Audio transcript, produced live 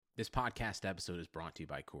This podcast episode is brought to you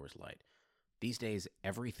by Coors Light. These days,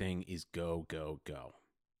 everything is go, go, go.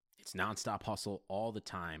 It's nonstop hustle all the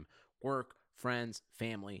time. Work, friends,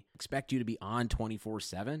 family expect you to be on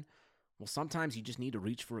 24/7. Well, sometimes you just need to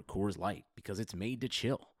reach for a Coors Light because it's made to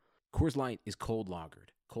chill. Coors Light is cold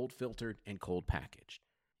lagered, cold filtered, and cold packaged.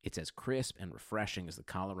 It's as crisp and refreshing as the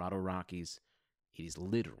Colorado Rockies. It is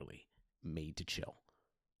literally made to chill.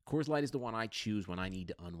 Coors Light is the one I choose when I need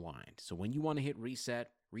to unwind. So when you want to hit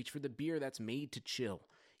reset, reach for the beer that's made to chill.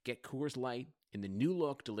 Get Coors Light in the new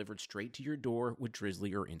look delivered straight to your door with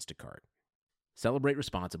Drizzly or Instacart. Celebrate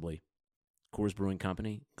responsibly. Coors Brewing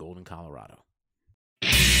Company, Golden, Colorado.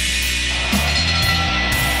 Ladies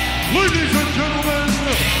and gentlemen,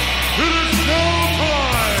 it is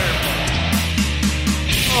showtime!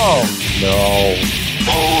 Oh, no.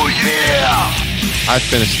 Oh, yeah! I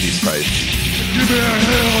finished these fights. Give me a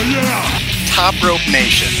hell yeah! Top Rope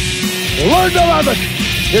Nation. Learn to love it.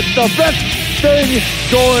 It's the best thing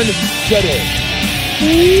going today.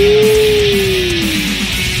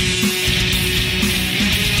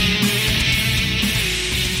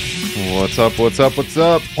 What's up? What's up? What's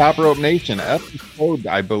up? Top Rope Nation, episode,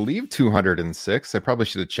 I believe, 206. I probably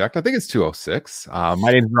should have checked. I think it's 206.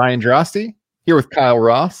 My name is Ryan Drosty, here with Kyle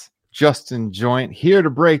Ross, Justin Joint, here to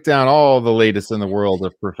break down all the latest in the world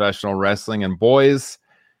of professional wrestling. And boys,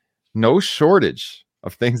 no shortage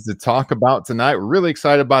of things to talk about tonight. We're really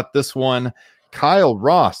excited about this one. Kyle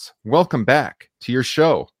Ross, welcome back to your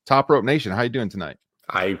show, Top Rope Nation. How you doing tonight?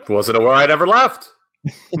 I wasn't aware I'd ever left.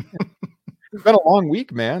 It's been a long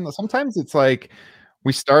week, man. Sometimes it's like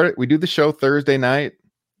we do the show Thursday night,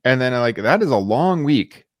 and then like that is a long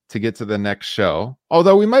week to get to the next show.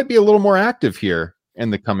 Although we might be a little more active here in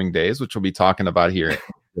the coming days, which we'll be talking about here in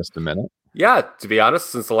just a minute. Yeah, to be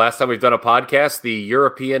honest, since the last time we've done a podcast, the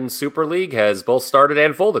European Super League has both started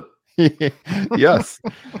and folded. Yes,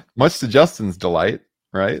 much to Justin's delight,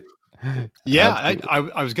 right? Yeah,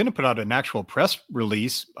 I was going to put out an actual press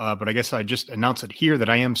release, but I guess I just announced it here that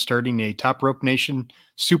I am starting a Top Rope Nation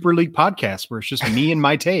Super League podcast where it's just me and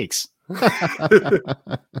my takes.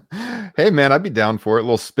 Hey, man, I'd be down for it. A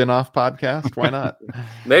little spin-off podcast. Why not?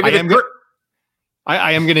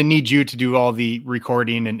 I am going to need you to do all the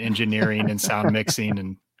recording and engineering and sound mixing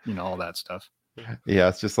and all that stuff. Yeah,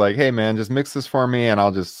 it's just like, hey, man, just mix this for me and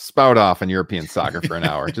I'll just spout off in European soccer for an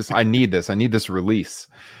hour. I need this release.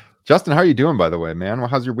 Justin, how are you doing, by the way, man? Well,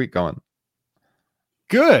 how's your week going?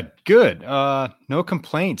 Good. No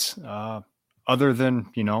complaints. Other than,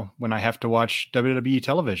 when I have to watch WWE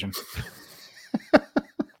television.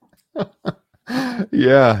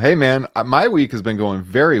 Yeah. Hey, man, my week has been going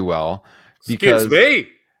very well. Because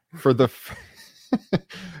for the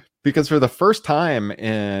first time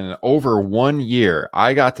in over 1 year,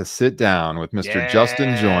 I got to sit down with Mr.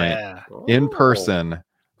 Justin Joint in person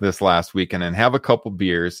this last weekend and have a couple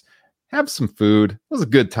beers, have some food. It was a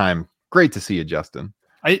good time. Great to see you, Justin.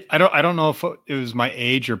 I don't know if it was my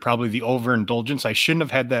age or probably the overindulgence. I shouldn't have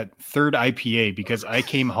had that third IPA because I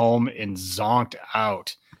came home and zonked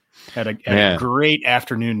out at a great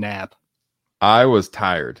afternoon nap. I was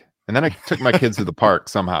tired. And then I took my kids to the park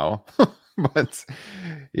somehow. But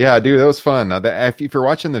yeah, dude, that was fun. If you're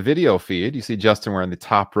watching the video feed, you see Justin wearing the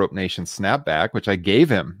Top Rope Nation snapback, which I gave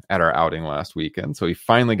him at our outing last weekend. So he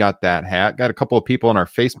finally got that hat. Got a couple of people in our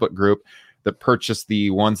Facebook group that purchased the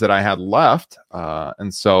ones that I had left.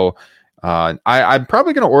 And so I'm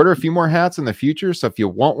probably going to order a few more hats in the future. So if you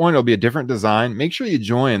want one, it'll be a different design. Make sure you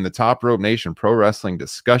join the Top Rope Nation Pro Wrestling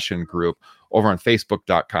discussion group over on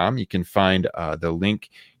Facebook.com. You can find the link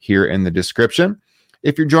here in the description.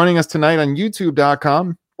 If you're joining us tonight on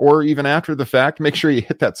YouTube.com or even after the fact, make sure you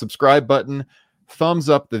hit that subscribe button, thumbs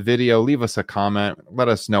up the video, leave us a comment, let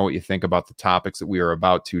us know what you think about the topics that we are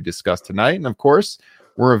about to discuss tonight. And of course,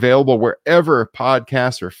 we're available wherever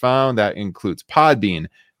podcasts are found. That includes Podbean,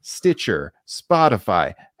 Stitcher,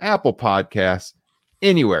 Spotify, Apple Podcasts,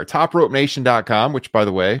 anywhere. TopRopeNation.com, which, by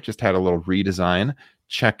the way, just had a little redesign.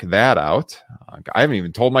 Check that out. I haven't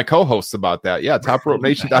even told my co-hosts about that. Yeah,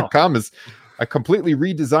 TopRopeNation.com is I completely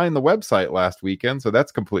redesigned the website last weekend, so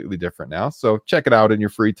that's completely different now. So check it out in your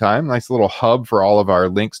free time. Nice little hub for all of our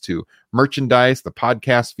links to merchandise, the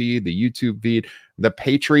podcast feed, the YouTube feed, the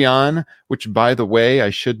Patreon, which, by the way,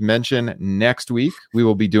 I should mention next week, we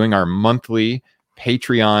will be doing our monthly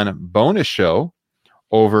Patreon bonus show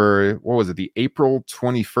over, the April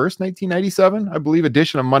 21st, 1997, I believe,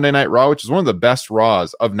 edition of Monday Night Raw, which is one of the best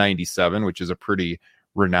Raws of 97, which is a pretty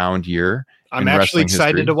renowned year. I'm actually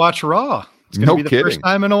excited to watch Raw. It's going to be the first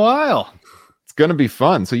time in a while. It's going to be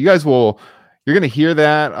fun. So you guys will You're going to hear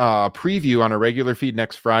that preview on a regular feed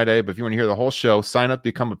next Friday. But if you want to hear the whole show, sign up,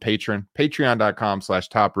 become a patron,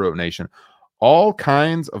 patreon.com/TopRopeNation. All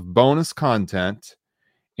kinds of bonus content,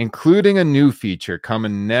 including a new feature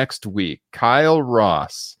coming next week. Kyle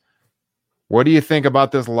Ross, what do you think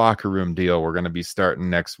about this locker room deal we're going to be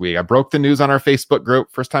starting next week? I broke the news on our Facebook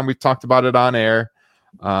group. First time we've talked about it on air.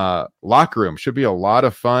 Locker room should be a lot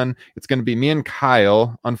of fun. It's going to be me and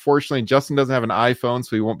Kyle. Unfortunately, Justin doesn't have an iPhone,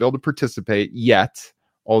 so he won't be able to participate yet,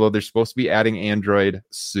 although they're supposed to be adding Android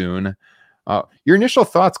soon. Your initial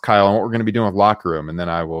thoughts, Kyle, on what we're going to be doing with locker room, and then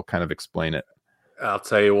I will kind of explain it. I'll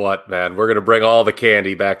tell you what, man, we're going to bring all the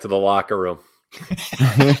candy back to the locker room.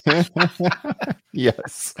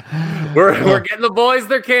 Yes. We're getting the boys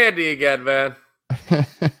their candy again, man.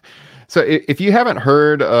 So if you haven't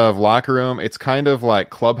heard of Locker Room, it's kind of like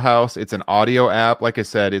Clubhouse. It's an audio app. Like I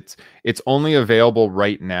said, it's only available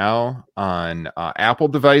right now on Apple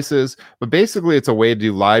devices, but basically it's a way to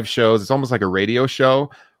do live shows. It's almost like a radio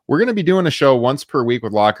show. We're going to be doing a show once per week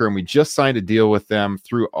with Locker Room. We just signed a deal with them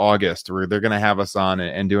through August where they're going to have us on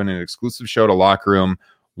and doing an exclusive show to Locker Room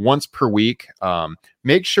once per week.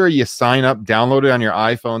 Make sure you sign up, download it on your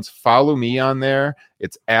iPhones, follow me on there.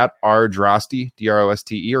 It's at @Droste,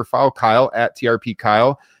 DROSTE, or follow Kyle at TRP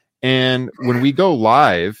Kyle. And when we go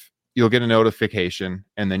live, you'll get a notification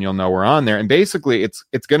and then you'll know we're on there. And basically it's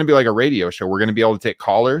going to be like a radio show. We're going to be able to take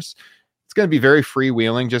callers. It's going to be very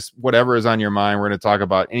freewheeling, just whatever is on your mind. We're going to talk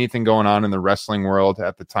about anything going on in the wrestling world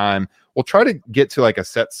at the time. We'll try to get to like a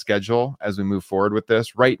set schedule as we move forward with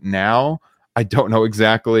this. Right now, I don't know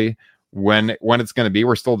exactly when it's going to be.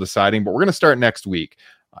 We're still deciding, but we're going to start next week.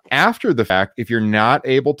 After the fact, if you're not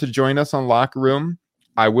able to join us on Locker Room,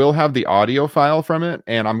 I will have the audio file from it,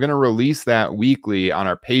 and I'm going to release that weekly on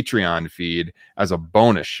our Patreon feed as a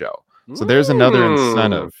bonus show. So there's another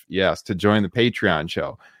incentive, yes, to join the Patreon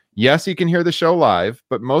show. Yes, you can hear the show live,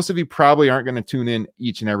 but most of you probably aren't going to tune in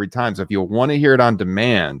each and every time. So if you want to hear it on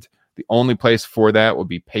demand, the only place for that will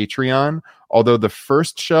be Patreon. Although the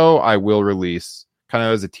first show I will release kind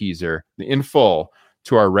of as a teaser in full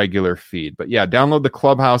to our regular feed. But yeah, download the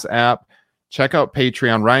Clubhouse app. Check out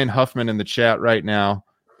Patreon. Ryan Huffman in the chat right now.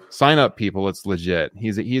 Sign up, people. It's legit.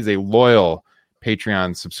 He's a loyal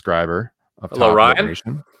Patreon subscriber of Hello, Top Ryan.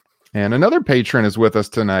 Nation. And another patron is with us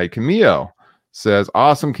tonight. Camille says,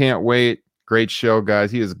 awesome. Can't wait. Great show,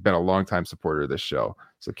 guys. He has been a longtime supporter of this show.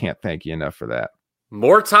 So can't thank you enough for that.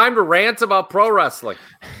 More time to rant about pro wrestling.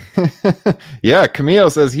 Yeah, Camille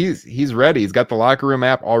says he's ready. He's got the Locker Room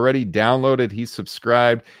app already downloaded. He's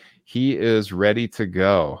subscribed. He is ready to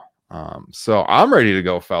go. So I'm ready to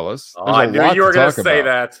go, fellas. Oh, I knew you were going to say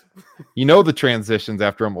that. You know the transitions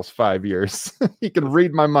after almost 5 years. You can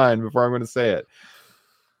read my mind before I'm going to say it.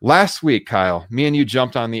 Last week, Kyle, me and you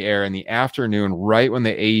jumped on the air in the afternoon right when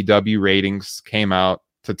the AEW ratings came out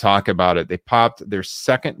to talk about it. They popped their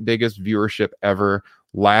second biggest viewership ever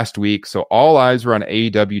last week. So all eyes were on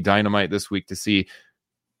AEW Dynamite this week to see,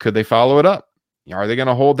 could they follow it up? Are they going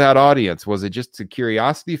to hold that audience? Was it just a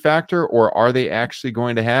curiosity factor, or are they actually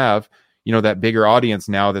going to have, that bigger audience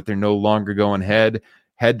now that they're no longer going head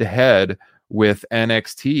to head with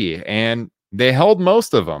NXT? And they held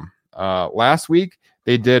most of them. Last week,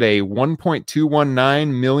 they did a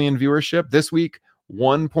 1.219 million viewership. This week,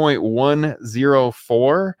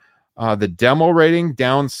 1.104. The demo rating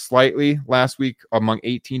down slightly last week among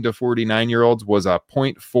 18 to 49-year-olds was a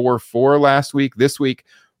 0.44 last week. This week,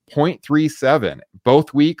 0.37.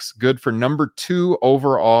 Both weeks good for number 2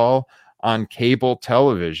 overall on cable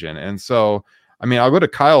television. And so, I'll go to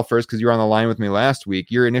Kyle first because you were on the line with me last week.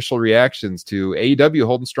 Your initial reactions to AEW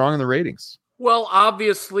holding strong in the ratings. Well,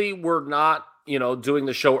 obviously, we're not doing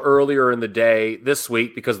the show earlier in the day this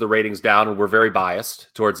week because the rating's down, and we're very biased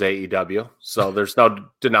towards AEW. So there's no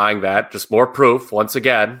denying that. Just more proof once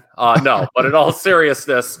again. No, but in all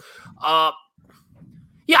seriousness, I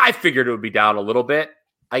figured it would be down a little bit,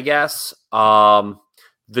 I guess.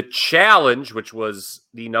 The Challenge, which was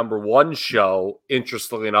the number 1 show,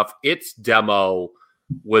 interestingly enough, its demo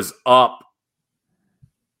was up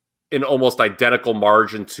in almost identical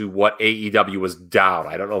margin to what AEW was down.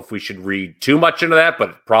 I don't know if we should read too much into that,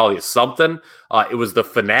 but it probably is something. It was the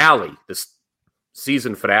finale, this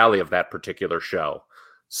season finale of that particular show.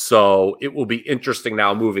 So it will be interesting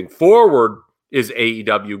now moving forward. Is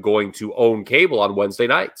AEW going to own cable on Wednesday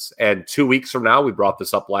nights? And 2 weeks from now, we brought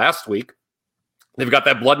this up last week, they've got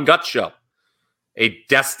that Blood and Guts show, a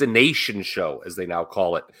destination show, as they now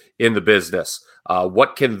call it in the business.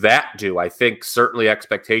 What can that do? I think certainly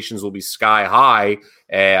expectations will be sky high,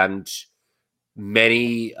 and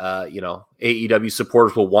many, AEW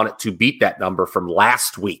supporters will want it to beat that number from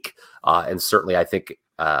last week. And certainly I think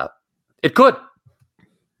It could.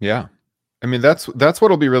 Yeah. I mean, that's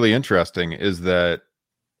what'll be really interesting is that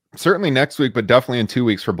certainly next week, but definitely in 2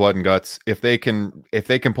 weeks for Blood and Guts, if they can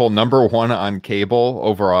pull number one on cable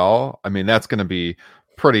overall, I mean, that's going to be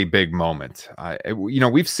pretty big moment.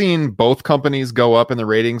 We've seen both companies go up in the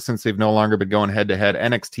ratings since they've no longer been going head to head.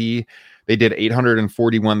 NXT, they did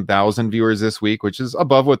 841,000 viewers this week, which is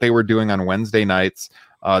above what they were doing on Wednesday nights.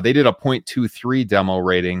 They did a 0.23 demo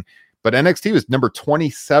rating, but NXT was number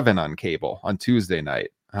 27 on cable on Tuesday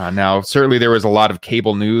night. Now, certainly there was a lot of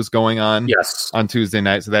cable news going on on Tuesday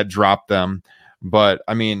night, so that dropped them. But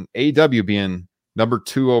I mean, AEW being number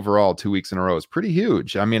 2 overall 2 weeks in a row is pretty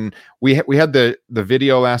huge. I mean, we had the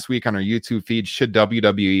video last week on our YouTube feed. Should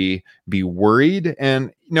WWE be worried?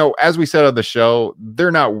 And as we said on the show, they're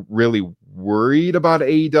not really worried about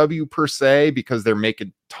AEW per se because they're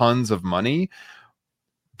making tons of money.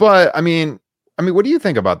 But I mean, what do you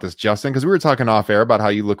think about this, Justin? Because we were talking off air about how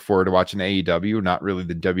you look forward to watching AEW, not really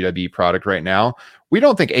the WWE product right now. We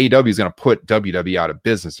don't think AEW is going to put WWE out of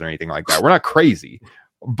business or anything like that. We're not crazy.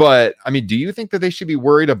 But, I mean, do you think that they should be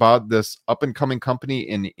worried about this up-and-coming company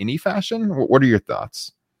in any fashion? What are your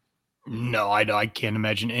thoughts? No, I can't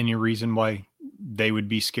imagine any reason why they would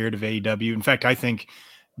be scared of AEW. In fact, I think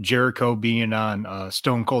Jericho being on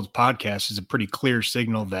Stone Cold's podcast is a pretty clear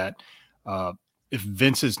signal that if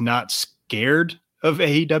Vince is not scared of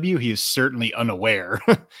AEW, he is certainly unaware.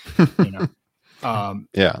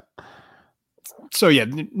 Yeah. So yeah,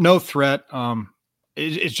 no threat.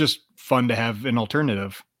 It's just fun to have an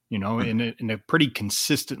alternative, in a pretty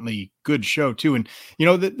consistently good show too. And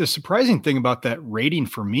the surprising thing about that rating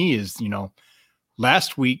for me is,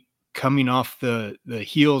 last week coming off the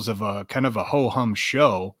heels of a kind of a ho-hum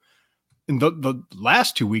show, and the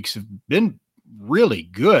last 2 weeks have been really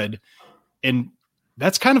good, and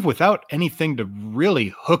that's kind of without anything to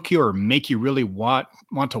really hook you or make you really want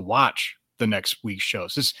to watch the next week's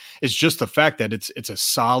shows. It's just the fact that it's a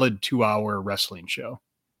solid 2-hour wrestling show.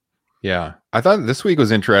 Yeah. I thought this week was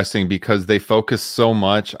interesting because they focused so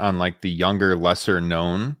much on like the younger, lesser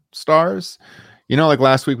known stars. Like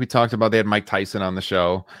last week we talked about, they had Mike Tyson on the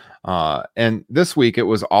show. And this week it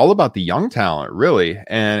was all about the young talent, really.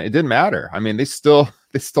 And it didn't matter. I mean, they still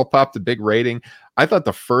popped a big rating. I thought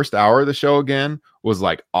the first hour of the show again was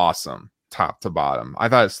like awesome, top to bottom. I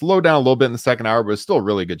thought it slowed down a little bit in the second hour, but it's still a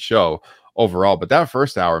really good show overall. But that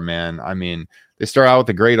first hour, man, I mean, they start out with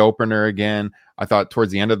a great opener again. I thought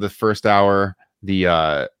towards the end of the first hour,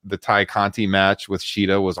 the Ty Conti match with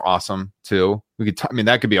Shida was awesome too.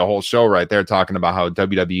 That could be a whole show right there talking about how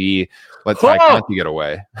WWE let Ty Conti get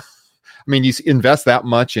away. I mean, you invest that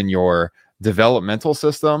much in your developmental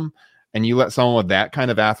system, and you let someone with that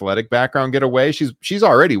kind of athletic background get away. She's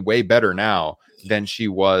already way better now than she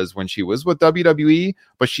was when she was with WWE,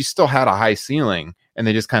 but she still had a high ceiling, and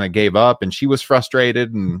they just kind of gave up, and she was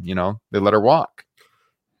frustrated, and they let her walk.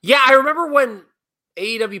 Yeah, I remember when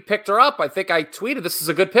AEW picked her up. I think I tweeted this is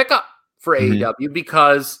a good pickup for AEW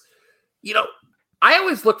because, I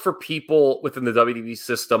always look for people within the WWE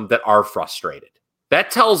system that are frustrated.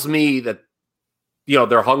 That tells me that,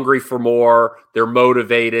 they're hungry for more, they're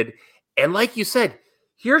motivated. And like you said,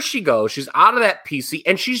 here she goes. She's out of that PC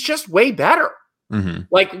and she's just way better. Mm-hmm.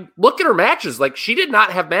 Like, look at her matches. Like, she did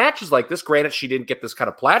not have matches like this. Granted, she didn't get this kind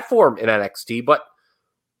of platform in NXT, but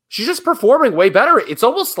she's just performing way better. It's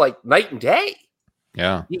almost like night and day.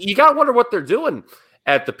 Yeah. You got to wonder what they're doing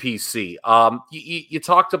at the PC. You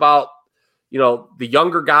talked about, the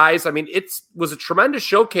younger guys. I mean, it was a tremendous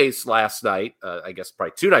showcase last night. I guess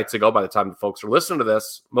probably 2 nights ago by the time the folks are listening to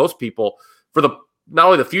this, most people, for not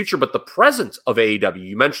only the future, but the present of AEW.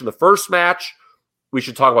 You mentioned the first match. We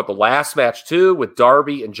should talk about the last match too with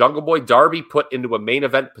Darby and Jungle Boy. Darby put into a main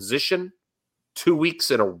event position 2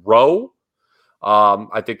 weeks in a row.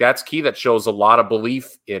 I think that's key. That shows a lot of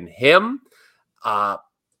belief in him. So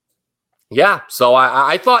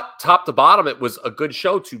I thought top to bottom, it was a good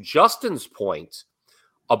show. To Justin's point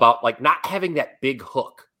about like not having that big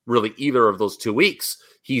hook really either of those 2 weeks.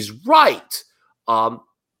 He's right.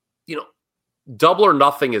 Double or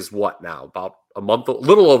Nothing is what now? About a month, a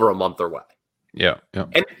little over a month away. Yeah.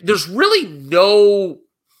 And there's really no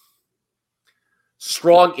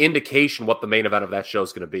strong indication what the main event of that show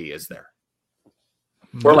is going to be, is there?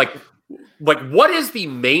 Or like what is the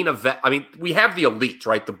main event? I mean, we have the Elite,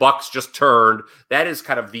 right? The Bucks just turned. That is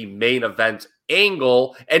kind of the main event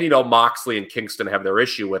angle. And, Moxley and Kingston have their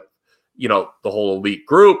issue with, the whole Elite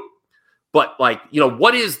group. But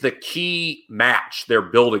what is the key match they're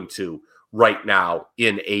building to right now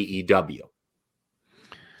in AEW?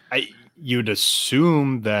 You'd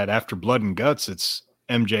assume that after Blood and Guts, it's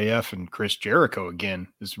MJF and Chris Jericho again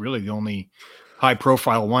is really the only high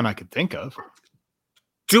profile one I could think of.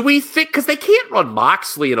 Do we think, because they can't run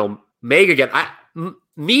Moxley and Omega again? I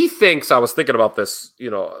was thinking about this,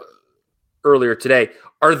 earlier today.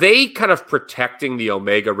 Are they kind of protecting the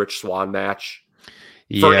Omega Rich Swann match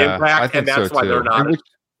for Impact, and that's why they're not?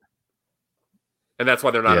 And that's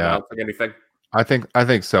why they're not announcing anything. I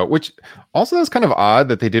think so. Which also is kind of odd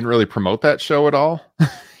that they didn't really promote that show at all.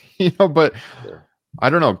 But I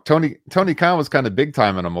don't know. Tony Khan was kind of big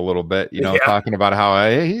timing him a little bit, talking about how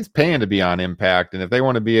he's paying to be on Impact, and if they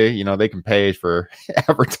want to be, they can pay for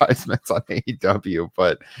advertisements on AEW.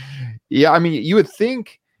 But yeah, I mean, you would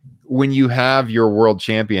think when you have your world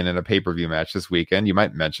champion in a pay-per-view match this weekend, you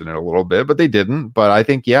might mention it a little bit, but they didn't. But I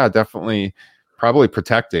think, definitely, probably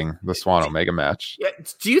protecting the Swann Omega match. Yeah.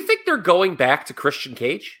 Do you think they're going back to Christian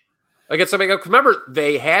Cage? Like, it's something. Remember,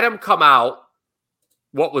 they had him come out.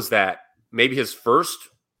 What was that? Maybe his first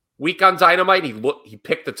week on Dynamite. He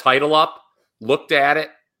picked the title up, looked at it,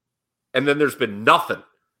 and then there's been nothing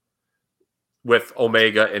with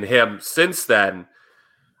Omega and him since then.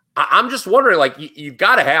 I'm just wondering, like, you've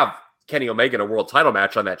got to have Kenny Omega in a world title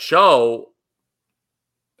match on that show.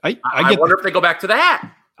 I wonder if they go back to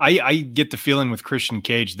that. I get the feeling with Christian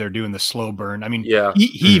Cage, they're doing the slow burn. I mean, he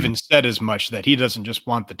even said as much that he doesn't just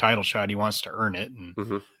want the title shot. He wants to earn it.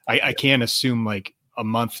 And I can't assume like a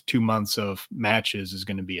month, 2 months of matches is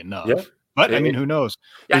going to be enough. Yeah. But I mean, who knows?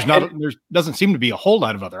 There doesn't seem to be a whole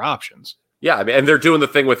lot of other options. Yeah, I mean, and they're doing the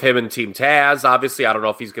thing with him and Team Taz. Obviously, I don't know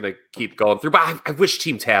if he's going to keep going through, but I wish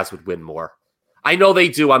Team Taz would win more. I know they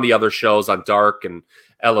do on the other shows on Dark and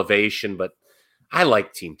Elevation, but I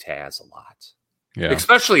like Team Taz a lot. Yeah.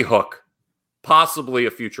 Especially Hook, possibly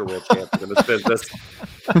a future world champion in this business.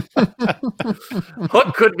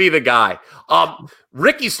 Hook could be the guy.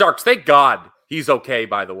 Ricky Starks, thank God he's okay,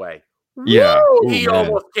 by the way. Yeah. He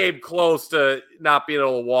almost came close to not being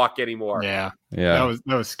able to walk anymore. Yeah. That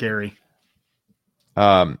was scary.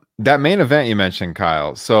 That main event you mentioned,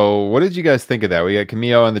 Kyle. So what did you guys think of that? We got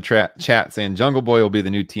Camille in the chat saying Jungle Boy will be the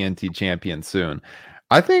new TNT champion soon.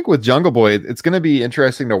 I think with Jungle Boy, it's going to be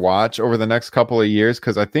interesting to watch over the next couple of years,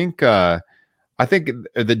 because I think the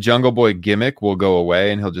Jungle Boy gimmick will go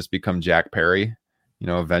away and he'll just become Jack Perry,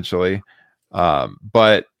 eventually.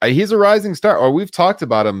 But he's a rising star, or we've talked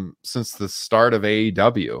about him since the start of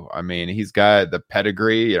AEW. I mean, he's got the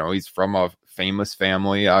pedigree, he's from a famous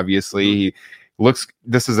family. Obviously,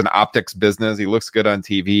 this is an optics business. He looks good on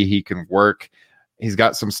TV. He can work. He's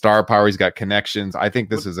got some star power. He's got connections. I think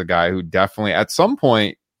this is a guy who definitely at some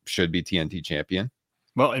point should be TNT champion.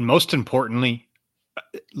 Well, and most importantly,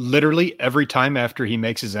 literally every time after he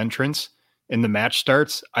makes his entrance and the match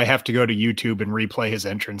starts, I have to go to YouTube and replay his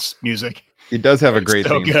entrance music. He does have a great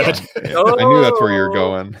theme good. song. I knew that's where you were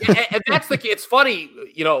going. And that's it's funny,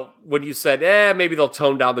 when you said, maybe they'll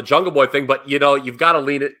tone down the Jungle Boy thing, but you've got to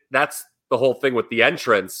lean it. That's the whole thing with the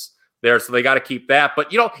entrance there. So they got to keep that.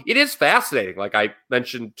 But, it is fascinating. Like I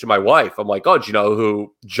mentioned to my wife, I'm like, oh, do you know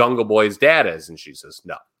who Jungle Boy's dad is? And she says,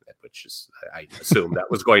 no, which is, I assumed that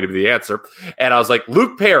was going to be the answer. And I was like,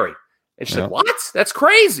 Luke Perry. And she said, what? That's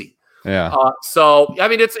crazy. Yeah. So, I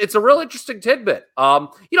mean, it's a real interesting tidbit.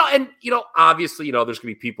 Obviously, there's gonna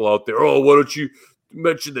be people out there. Oh, why don't you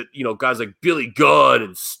mention that, guys like Billy Gunn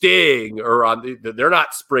and Sting they're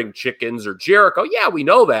not spring chickens or Jericho. Yeah, we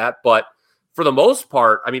know that. But for the most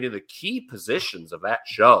part, I mean, in the key positions of that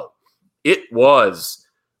show, it was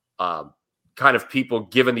kind of people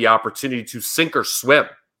given the opportunity to sink or swim,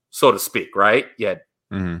 so to speak, right? You had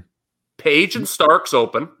Page and Starks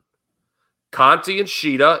open, Conti and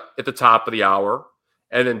Shida at the top of the hour,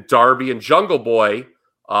 and then Darby and Jungle Boy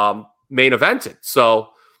main evented. So,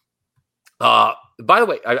 by the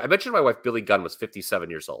way, I mentioned my wife Billy Gunn was 57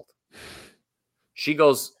 years old. She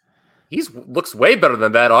goes, looks way better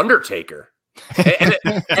than that Undertaker. and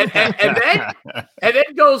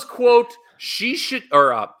then goes, quote, he should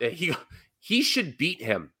beat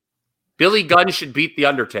him. Billy Gunn should beat the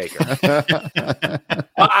Undertaker.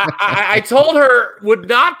 I told her would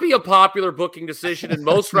not be a popular booking decision in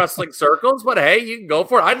most wrestling circles, but hey, you can go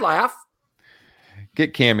for it. I'd laugh.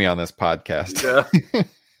 Get Cammy on this podcast. Yeah.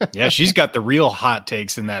 Yeah, she's got the real hot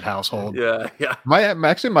takes in that household. Yeah.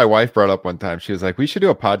 My wife brought up one time, she was like, we should do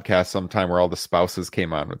a podcast sometime where all the spouses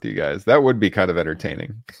came on with you guys. That would be kind of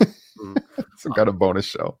entertaining. Some kind of bonus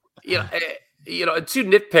show. To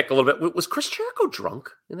nitpick a little bit, was Chris Jericho drunk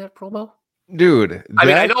in that promo? Dude,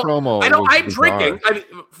 I know I'm drinking.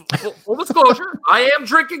 Full disclosure, I am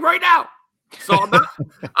drinking right now. So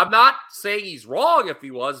I'm not saying he's wrong if he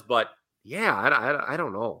was, but yeah, I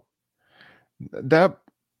don't know.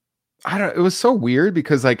 It was so weird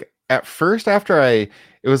because like at first it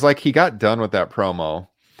was like he got done with that promo,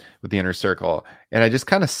 with the Inner Circle, and I just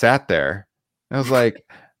kind of sat there. And I was like,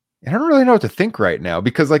 I don't really know what to think right now,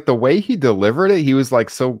 because like the way he delivered it, he was like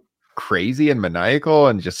so crazy and maniacal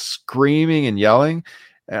and just screaming and yelling.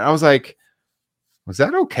 And I was like, was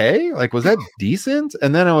that okay? Like, was that decent?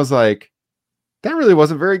 And then I was like, that really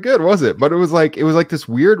wasn't very good, was it? But it was like this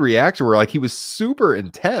weird reaction where like he was super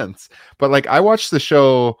intense. But like I watched the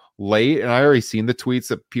show late and I already seen the tweets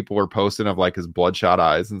that people were posting of like his bloodshot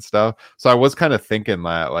eyes and stuff. So I was kind of thinking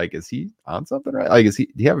that like, is he on something, right? Like, do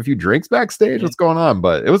you have a few drinks backstage? What's going on?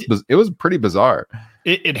 But it was pretty bizarre.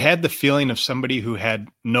 It had the feeling of somebody who had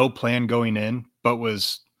no plan going in, but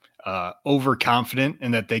was overconfident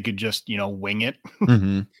and that they could just, wing it.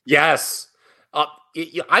 Mm-hmm. Yes.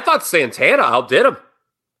 I thought Santana outdid him.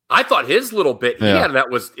 I thought his little bit he had that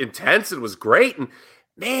was intense and was great. And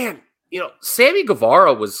man, Sammy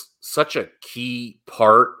Guevara was such a key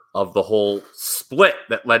part of the whole split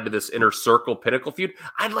that led to this Inner Circle Pinnacle feud.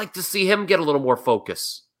 I'd like to see him get a little more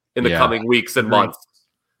focus in the coming weeks and months.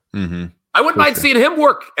 Mm-hmm. I wouldn't mind seeing him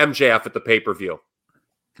work MJF at the pay-per-view,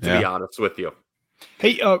 to be honest with you.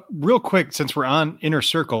 Hey, real quick, since we're on Inner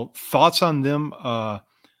Circle, thoughts on them?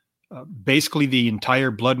 Basically, the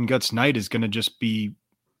entire Blood and Guts night is going to just be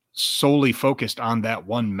solely focused on that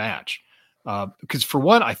one match. Because for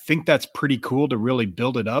one, I think that's pretty cool to really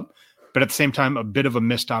build it up. But at the same time, a bit of a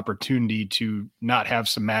missed opportunity to not have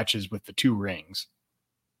some matches with the two rings.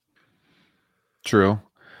 True.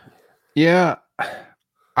 Yeah.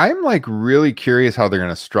 I'm like really curious how they're going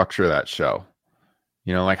to structure that show.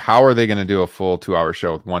 Like how are they going to do a full 2-hour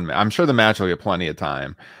show with one match? I'm sure the match will get plenty of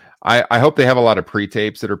time. I hope they have a lot of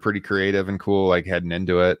pre-tapes that are pretty creative and cool, like heading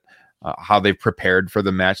into it, how they've prepared for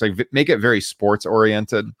the match, like make it very sports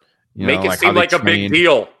oriented. Make it seem like a big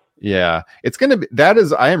deal. Yeah, it's going to be,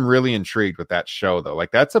 I am really intrigued with that show though.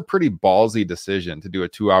 Like that's a pretty ballsy decision to do a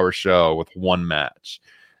 2-hour show with one match.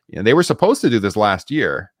 They were supposed to do this last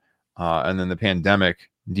year. And then the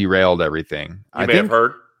pandemic derailed everything. I may have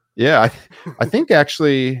heard. Yeah. I think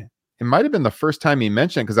actually it might've been the first time he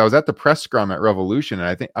mentioned, cause I was at the press scrum at Revolution.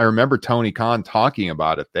 And I remember Tony Khan talking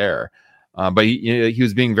about it there. But he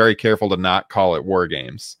was being very careful to not call it War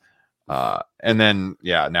Games. And then,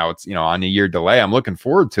 now it's, on a year delay. I'm looking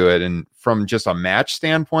forward to it. And from just a match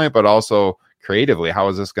standpoint, but also creatively, how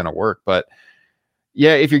is this going to work? But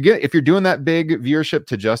yeah, if you're doing that big viewership,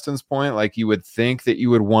 to Justin's point, like you would think that you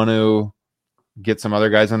would want to get some other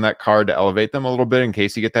guys on that card to elevate them a little bit in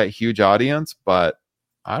case you get that huge audience. But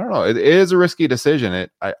I don't know. It is a risky decision.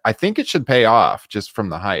 I think it should pay off just from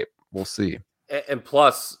the hype. We'll see. And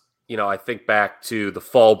plus, I think back to the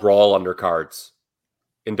Fall Brawl undercards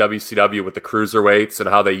in WCW with the cruiserweights and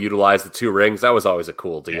how they utilize the two rings. That was always a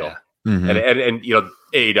cool deal. Yeah. Mm-hmm. And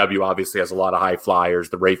AEW obviously has a lot of high flyers,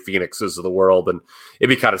 the Ray Phoenixes of the world, and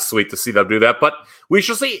it'd be kind of sweet to see them do that. But we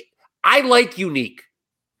shall see. I like Unique.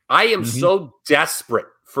 I am so desperate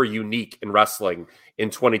for Unique in wrestling in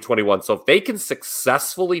 2021. So if they can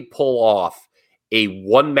successfully pull off a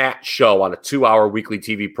one-match show on a 2-hour weekly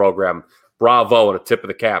TV program, bravo and a tip of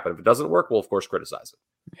the cap. And if it doesn't work, we'll of course criticize it.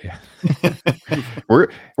 Yeah.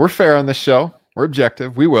 We're fair on this show. We're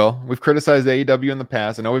objective. We've criticized AEW in the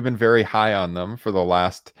past. I know we've been very high on them for the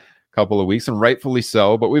last couple of weeks, and rightfully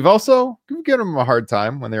so. But we've given them a hard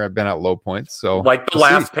time when they've been at low points. So, like the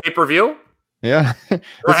last pay-per-view. Yeah,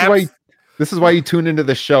 this is why you tune into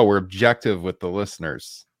the show. We're objective with the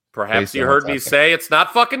listeners. Perhaps you heard me say it's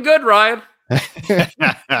not fucking good, Ryan.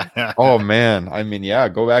 Oh man, I mean,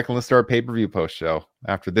 go back and listen to our pay-per-view post show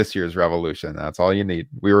after this year's Revolution. That's all you need.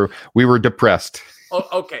 We were depressed. Oh,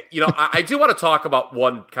 okay, I do want to talk about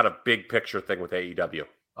one kind of big picture thing with AEW.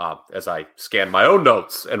 As I scan my own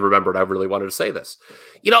notes and remembered I really wanted to say this.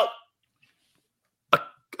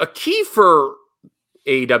 A key for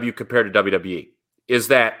AEW compared to WWE is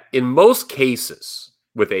that in most cases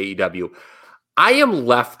with AEW, I am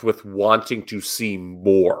left with wanting to see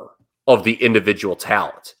more of the individual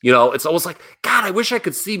talent. It's almost like, God, I wish I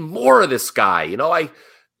could see more of this guy.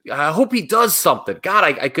 I hope he does something. God,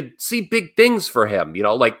 I could see big things for him,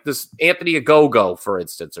 like this Anthony Ogogo, for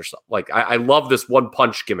instance, or something. Like, I love this one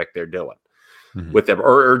punch gimmick they're doing with them,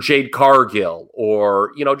 or Jade Cargill,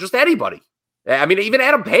 or, just anybody. I mean, even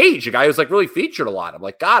Adam Page, a guy who's like really featured a lot. I'm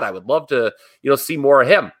like, God, I would love to, see more of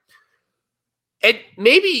him. And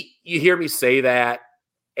maybe you hear me say that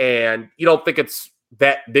and you don't think it's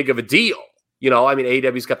that big of a deal. I mean,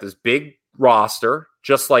 AEW's got this big roster,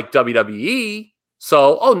 just like WWE.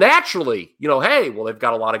 So, naturally, hey, well, they've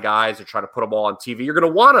got a lot of guys. They're trying to put them all on TV. You're going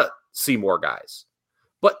to want to see more guys.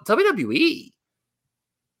 But WWE,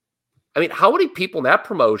 I mean, how many people in that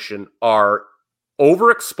promotion are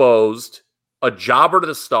overexposed, a jobber to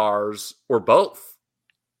the stars, or both?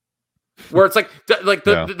 Where it's like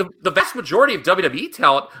Yeah. the vast majority of WWE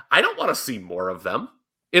talent, I don't want to see more of them,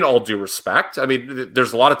 in all due respect. I mean,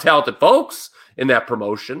 there's a lot of talented folks in that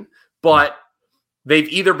promotion, but they've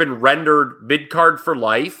either been rendered mid-card for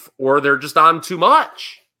life or they're just on too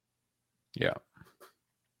much. Yeah.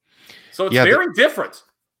 So it's very different.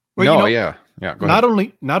 Well, no, you know, yeah. Yeah. Go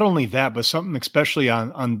ahead. not only that, but something especially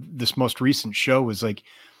on this most recent show is like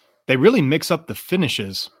they really mix up the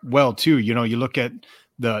finishes well too. You know, you look at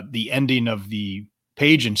the ending of the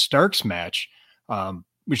Page and Starks match,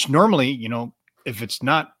 which normally, you know, if it's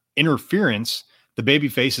not interference, the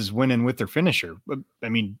babyface is winning with their finisher. But I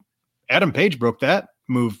mean, Adam Page broke that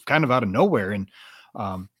move kind of out of nowhere, and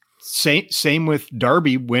same with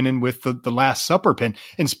Darby winning with the Last Supper pin.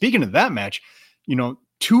 And speaking of that match, you know,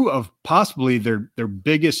 two of possibly their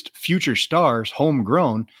biggest future stars,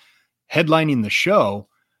 homegrown, headlining the show.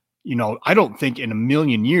 You know, I don't think in a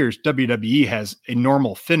million years WWE has a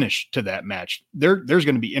normal finish to that match. There's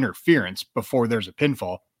going to be interference before there's a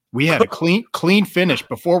pinfall. We had a clean finish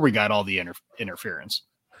before we got all the interference.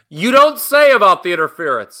 You don't say about the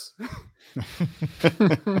interference.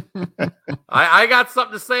 I got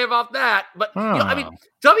something to say about that. But you know, I mean,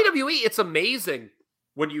 WWE, it's amazing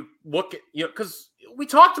when you look at, you know, because we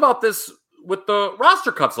talked about this with the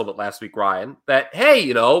roster cuts a little bit last week, Ryan, that, hey,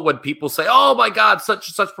 you know, when people say, oh my God, such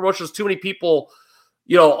and such promotions, too many people,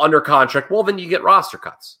 you know, under contract, well, then you get roster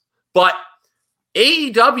cuts. But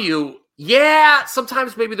AEW, yeah,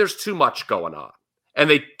 sometimes maybe there's too much going on. And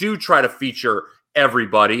they do try to feature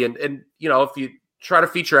everybody. And you know, if you try to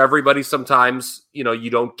feature everybody, sometimes, you know, you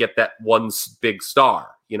don't get that one big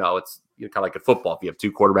star. You know, it's kind of like in football. If you have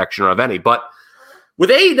two quarterbacks, you don't have any. But with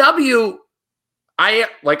AEW,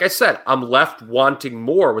 like I said, I'm left wanting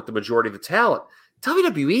more with the majority of the talent.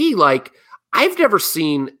 WWE, like, I've never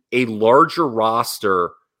seen a larger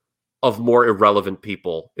roster of more irrelevant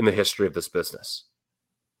people in the history of this business.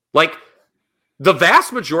 Like, the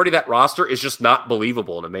vast majority of that roster is just not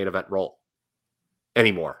believable in a main event role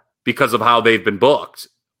anymore because of how they've been booked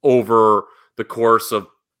over the course of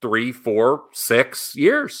 3, 4, 6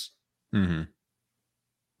 years. Mm-hmm.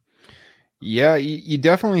 Yeah, you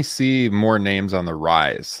definitely see more names on the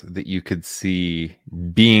rise that you could see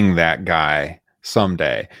being that guy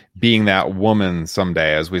someday, being that woman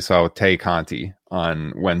someday, as we saw with Tay Conti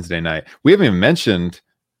on Wednesday night. We haven't even mentioned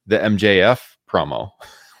the MJF promo,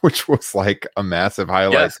 which was like a massive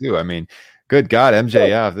highlight too. I mean, good God,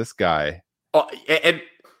 MJF, this guy. And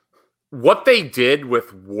what they did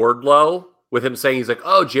with Wardlow, with him saying, he's like,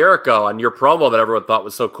 oh, Jericho, on your promo that everyone thought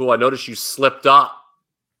was so cool, I noticed you slipped up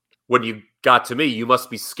when you got to me. You must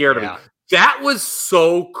be scared of me. That was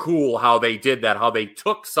so cool how they did that, how they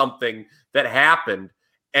took something that happened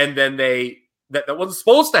and then that wasn't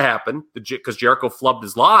supposed to happen because Jericho flubbed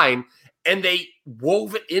his line and they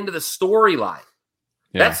wove it into the storyline.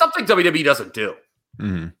 Yeah. That's something WWE doesn't do.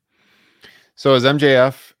 Mm-hmm. So is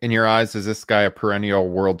MJF, in your eyes, is this guy a perennial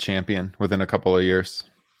world champion within a couple of years?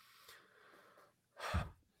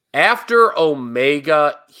 After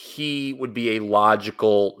Omega, he would be a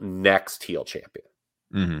logical next heel champion.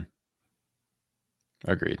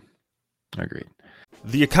 Mm-hmm. Agreed.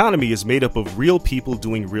 The economy is made up of real people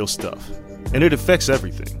doing real stuff, and it affects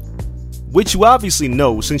everything. Which you obviously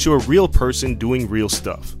know since you're a real person doing real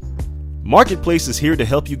stuff. Marketplace is here to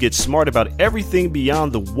help you get smart about everything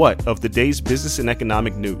beyond the what of the day's business and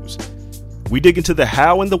economic news. We dig into the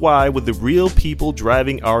how and the why with the real people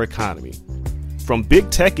driving our economy. From big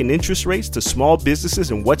tech and interest rates to small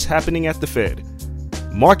businesses and what's happening at the Fed.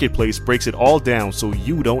 Marketplace breaks it all down so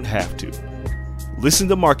you don't have to. Listen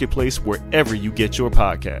to Marketplace wherever you get your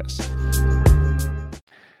podcasts.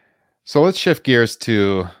 So let's shift gears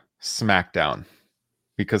to SmackDown.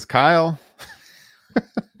 Because Kyle,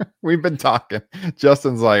 we've been talking.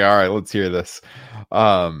 Justin's like, all right, let's hear this.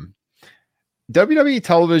 WWE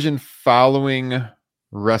television following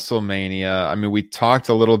WrestleMania. I mean, we talked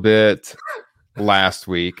a little bit last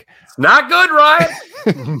week. It's not good, Ryan.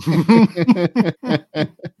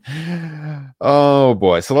 Oh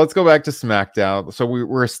boy. So let's go back to SmackDown. So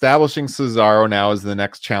we're establishing Cesaro now as the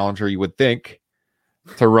next challenger, you would think,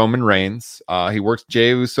 to Roman Reigns. He works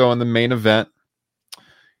Jey Uso in the main event.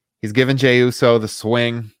 He's given Jey Uso the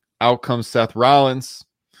swing. Out comes Seth Rollins.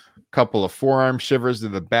 Couple of forearm shivers to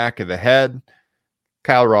the back of the head.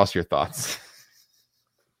 Kyle Ross, your thoughts?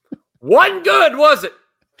 Wasn't good, was it?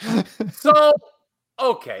 So,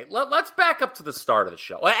 okay, let's back up to the start of the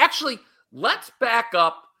show. Well, actually, let's back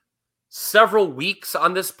up several weeks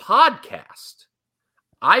on this podcast.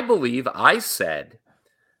 I believe I said,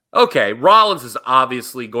 okay, Rollins is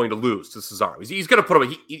obviously going to lose to Cesaro. He's going to put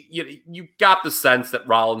him. You got the sense that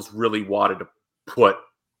Rollins really wanted to put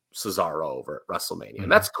Cesaro over at WrestleMania.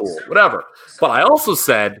 And that's cool, whatever. But I also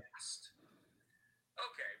said,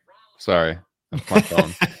 sorry, that's my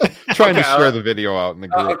phone. Trying to share the video out in the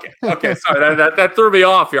group. Okay, sorry, that threw me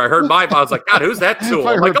off here. I heard I was like, God, who's that tool?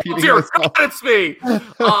 I'm like, oh dear God, it's me.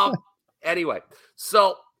 Anyway,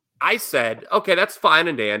 so I said, okay, that's fine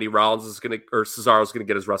and dandy. Cesaro's gonna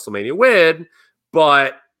get his WrestleMania win,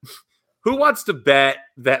 but who wants to bet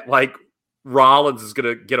that like Rollins is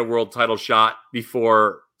gonna get a world title shot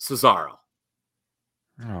before Cesaro?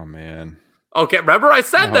 Oh man. Okay, remember I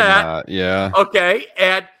said that. Not. Yeah. Okay,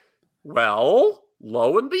 and well,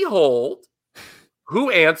 lo and behold,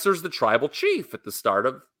 who answers the tribal chief at the start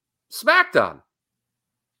of SmackDown?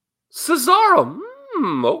 Cesaro.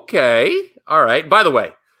 Okay. All right. By the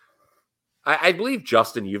way, I believe,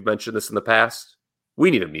 Justin, you've mentioned this in the past. We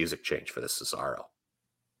need a music change for this Cesaro.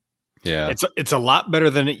 Yeah. It's a lot better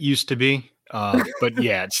than it used to be. But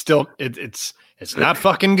yeah, it's still it's not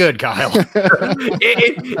fucking good, Kyle. It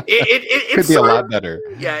could be a lot better.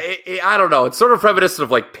 Yeah, I don't know. It's sort of reminiscent of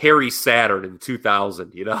like Perry Saturn in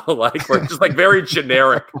 2000. You know, like we're just like very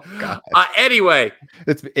generic. Anyway,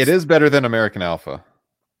 it is better than American Alpha.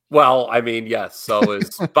 Well, I mean, yes. So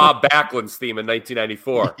is Bob Backlund's theme in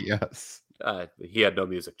 1994. Yes. He had no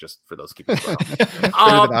music, just for those keeping score.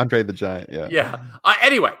 Andre the Giant. Yeah. Yeah.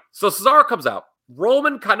 Anyway, so Cesaro comes out.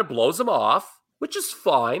 Roman kind of blows him off, which is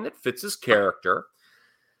fine. It fits his character.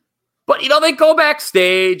 But, they go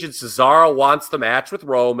backstage, and Cesaro wants the match with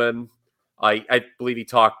Roman. I believe he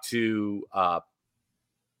talked to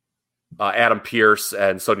Adam Pearce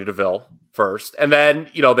and Sonya Deville first. And then,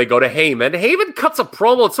 they go to Heyman. Heyman cuts a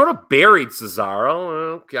promo. It sort of buried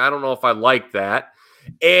Cesaro. Okay, I don't know if I like that.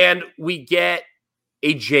 And we get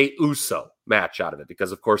a Jey Uso match out of it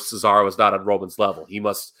because, of course, Cesaro is not on Roman's level. He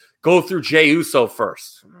must go through Jey Uso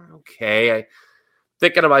first. Okay, I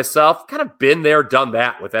thinking to myself, kind of been there, done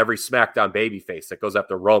that with every SmackDown babyface that goes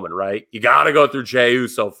after Roman, right? You got to go through Jey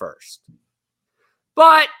Uso first.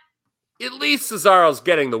 But at least Cesaro's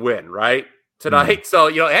getting the win, right? Tonight. So,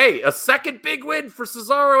 hey, a second big win for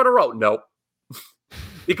Cesaro in a row. Nope.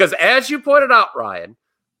 Because as you pointed out, Ryan,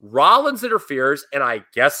 Rollins interferes, and I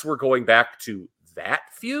guess we're going back to that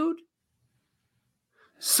feud.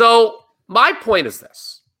 So my point is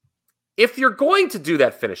this. If you're going to do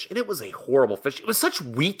that finish, and it was a horrible finish, it was such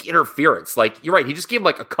weak interference. Like, you're right, he just gave him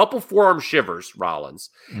like a couple forearm shivers, Rollins.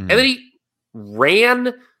 And then he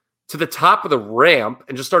ran to the top of the ramp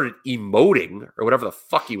and just started emoting or whatever the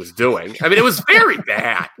fuck he was doing. I mean, it was very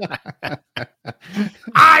bad.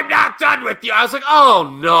 I'm not done with you. I was like,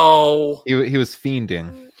 oh no. He was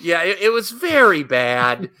fiending. Yeah, it was very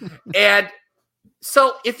bad. And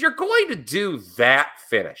so if you're going to do that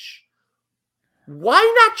finish,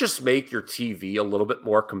 why not just make your TV a little bit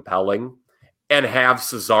more compelling and have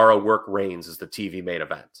Cesaro work Reigns as the TV main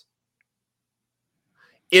event?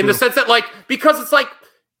 In the sense that, like, because it's like,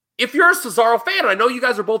 if you're a Cesaro fan, I know you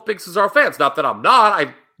guys are both big Cesaro fans, not that I'm not,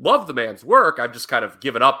 I love the man's work. I've just kind of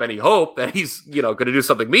given up any hope that he's, going to do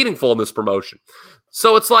something meaningful in this promotion.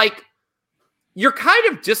 So it's like, you're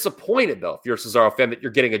kind of disappointed, though, if you're a Cesaro fan, that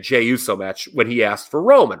you're getting a Jey Uso match when he asked for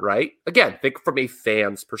Roman, right? Again, think from a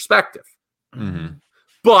fan's perspective. Mm-hmm.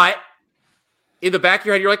 But in the back of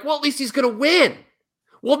your head, you're like, well, at least he's going to win.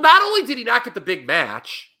 Well, not only did he not get the big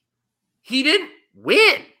match, he didn't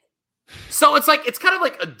win. So it's like, it's kind of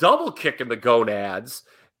like a double kick in the gonads.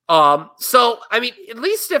 So, I mean, at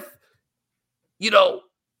least if,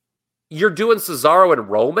 you're doing Cesaro and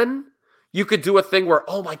Roman, you could do a thing where,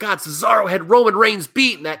 oh my God, Cesaro had Roman Reigns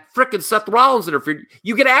beat and that frickin' Seth Rollins interfered.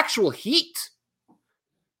 You get actual heat.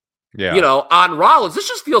 Yeah. On Rollins. This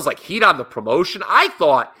just feels like heat on the promotion. I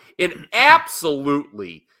thought an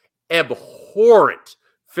absolutely abhorrent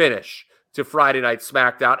finish to Friday Night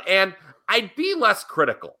SmackDown. And I'd be less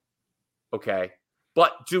critical. Okay.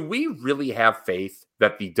 But do we really have faith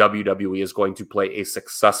that the WWE is going to play a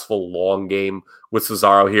successful long game with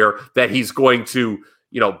Cesaro here? That he's going to,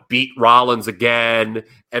 beat Rollins again,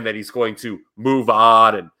 and then he's going to move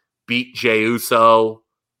on and beat Jey Uso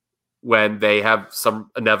when they have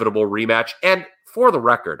some inevitable rematch? And for the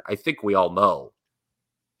record, I think we all know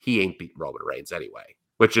he ain't beating Roman Reigns anyway,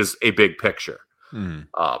 which is a big picture thing.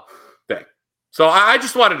 So I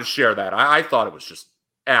just wanted to share that. I thought it was just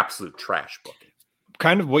absolute trash booking.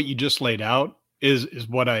 Kind of what you just laid out is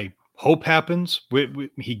what I hope happens.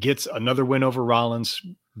 He gets another win over Rollins,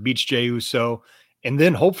 beats Jey Uso, and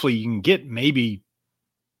then hopefully you can get maybe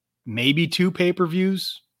 2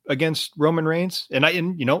 pay-per-views against Roman Reigns. And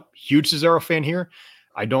huge Cesaro fan here.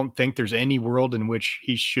 I don't think there's any world in which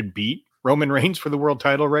he should beat Roman Reigns for the world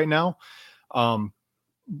title right now.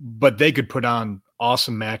 But they could put on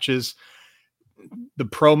awesome matches. the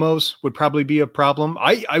promos would probably be a problem.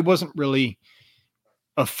 I wasn't really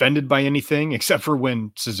offended by anything except for when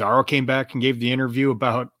Cesaro came back and gave the interview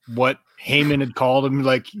about what Heyman had called him,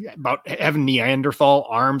 like about having Neanderthal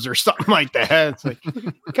arms or something like that. It's like,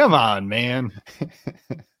 come on, man.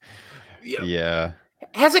 Yeah.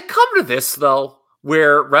 Has it come to this though,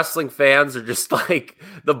 where wrestling fans are just like,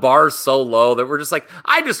 the bar's so low that we're just like,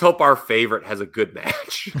 I just hope our favorite has a good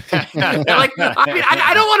match. Like, I mean,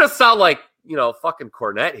 I don't want to sound like, fucking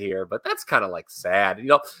Cornette here, but that's kind of like sad.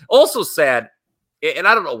 Also sad, and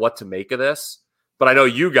I don't know what to make of this, but I know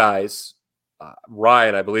you guys,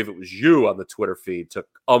 Ryan, I believe it was you on the Twitter feed, took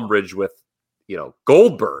umbrage with,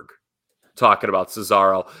 Goldberg talking about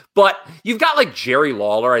Cesaro. But you've got like Jerry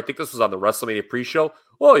Lawler. I think this was on the WrestleMania pre-show.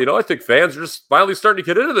 Well, I think fans are just finally starting to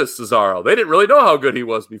get into this Cesaro. They didn't really know how good he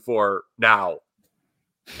was before now.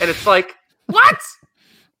 And it's like, what?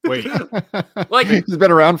 Wait. Like, he's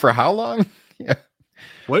been around for how long? Yeah.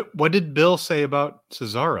 What did Bill say about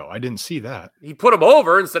Cesaro? I didn't see that. He put him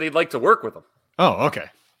over and said he'd like to work with him. Oh, okay.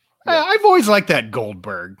 Yeah. I've always liked that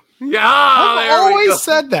Goldberg. Yeah, I've always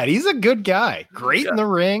said that. He's a good guy. Great in the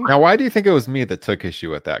ring. Now, why do you think it was me that took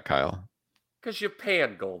issue with that, Kyle? Because you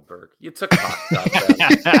panned Goldberg. You took cops out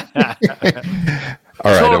that.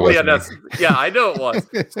 All right, totally unnecessary. Yeah, I know it was.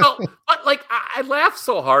 So, but like, I laugh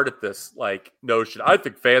so hard at this like notion. I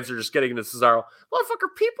think fans are just getting into Cesaro.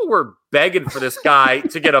 Motherfucker, people were begging for this guy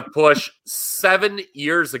to get a push 7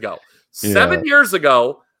 years ago. 7 years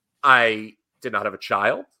ago, I did not have a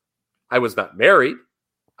child. I was not married.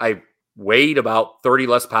 I weighed about 30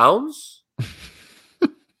 less pounds.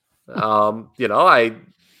 I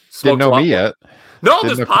didn't know me yet. No,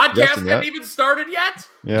 this podcast hadn't even started yet.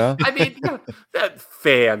 Yeah. I mean, that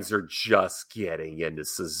fans are just getting into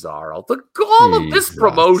Cesaro. The goal of this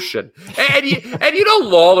promotion. And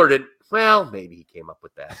Lawler did. Well, maybe he came up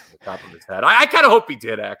with that on the top of his head. I kind of hope he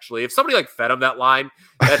did, actually. If somebody fed him that line,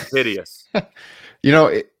 that's hideous.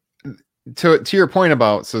 To your point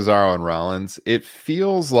about Cesaro and Rollins, it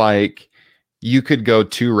feels like you could go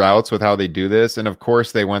two routes with how they do this. And of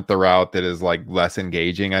course they went the route that is like less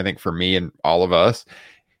engaging, I think, for me and all of us.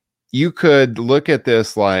 You could look at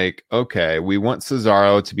this like, okay, we want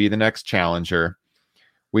Cesaro to be the next challenger.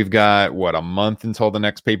 We've got a month until the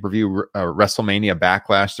next pay-per-view, WrestleMania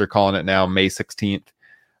Backlash. They're calling it now, May 16th.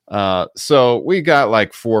 So we got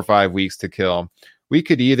like 4 or 5 weeks to kill. We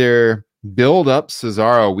could either build up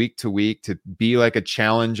Cesaro week to week to be like a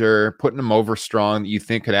challenger, putting him over strong that you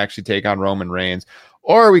think could actually take on Roman Reigns,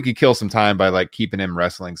 or we could kill some time by like keeping him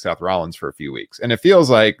wrestling Seth Rollins for a few weeks. And it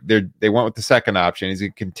feels like they went with the second option. He's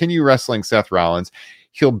going to continue wrestling Seth Rollins.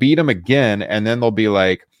 He'll beat him again, and then they'll be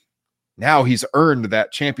like, now he's earned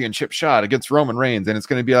that championship shot against Roman Reigns. And it's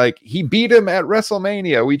going to be like, he beat him at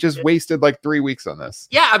WrestleMania. We just wasted like 3 weeks on this.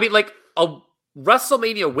 Yeah, I mean, like a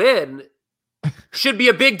WrestleMania win should be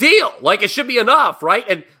a big deal. Like, it should be enough, right?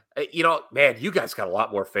 And, man, you guys got a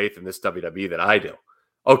lot more faith in this WWE than I do.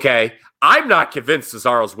 Okay, I'm not convinced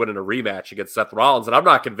Cesaro's winning a rematch against Seth Rollins, and I'm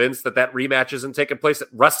not convinced that rematch isn't taking place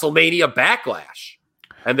at WrestleMania Backlash.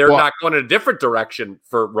 And they're not going in a different direction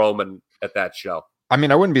for Roman at that show. I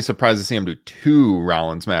mean, I wouldn't be surprised to see him do 2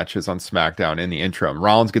 Rollins matches on SmackDown in the interim.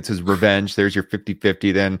 Rollins gets his revenge. There's your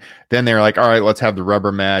 50-50. Then they're like, all right, let's have the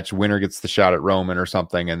rubber match. Winner gets the shot at Roman or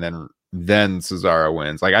something. And then Cesaro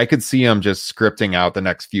wins. Like, I could see him just scripting out the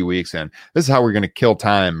next few weeks. And this is how we're going to kill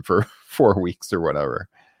time for 4 weeks or whatever.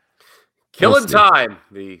 Killing time.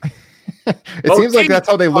 It seems like that's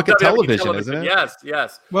how they look at television, isn't it?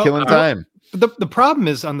 Yes. Well, killing time. The problem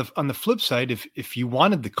is on the flip side, if you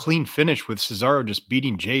wanted the clean finish with Cesaro just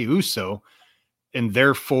beating Jey Uso and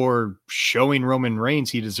therefore showing Roman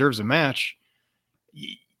Reigns he deserves a match,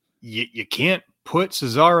 you can't put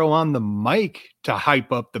Cesaro on the mic to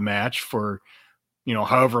hype up the match for,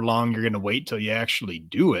 however long you're going to wait till you actually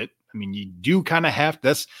do it. I mean, you do kind of have,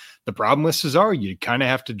 that's the problem with Cesaro. You kind of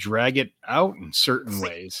have to drag it out in certain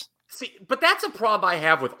ways. See, but that's a problem I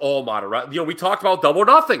have with all modern. We talked about Double or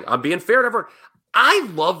Nothing. I'm being fair to everyone. I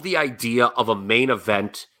love the idea of a main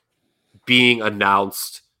event being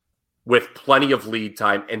announced with plenty of lead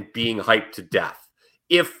time and being hyped to death.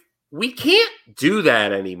 If we can't do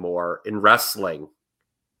that anymore in wrestling,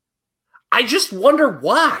 I just wonder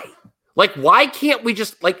why. Like, why can't we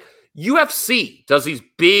just, like, UFC does these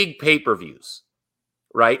big pay-per-views,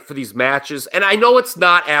 right, for these matches. And I know it's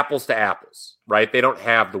not apples to apples, right? They don't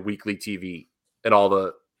have the weekly TV and all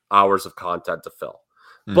the hours of content to fill.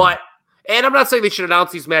 But, and I'm not saying they should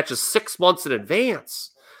announce these matches 6 months in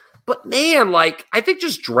advance. But, man, like, I think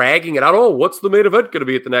just dragging it out, what's the main event going to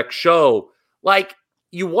be at the next show? Like,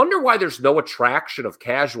 you wonder why there's no attraction of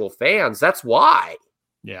casual fans. That's why.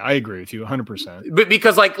 Yeah, I agree with you 100%. But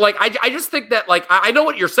because I just think that I know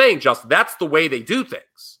what you're saying, Justin. That's the way they do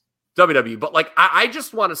things, WWE. But I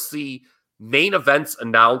just want to see main events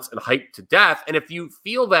announced and hyped to death. And if you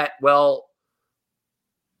feel that, well,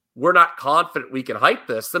 we're not confident we can hype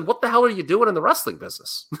this, then what the hell are you doing in the wrestling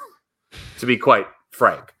business? To be quite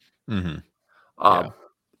frank. Mm-hmm.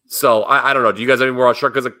 So I don't know. Do you guys have any more on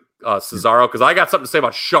Charlotte because of Cesaro? Because I got something to say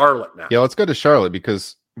about Charlotte now. Yeah, let's go to Charlotte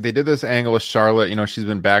because they did this angle with Charlotte. You know, she's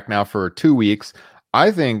been back now for 2 weeks.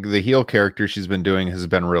 I think the heel character she's been doing has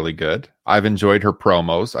been really good. I've enjoyed her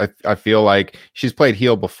promos. I feel like she's played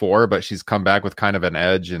heel before, but she's come back with kind of an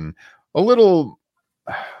edge and a little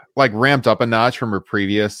like ramped up a notch from her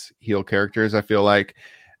previous heel characters, I feel like.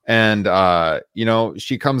 And, you know,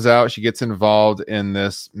 she comes out, she gets involved in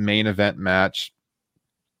this main event match,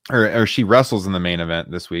 or she wrestles in the main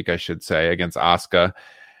event this week, I should say, against Asuka.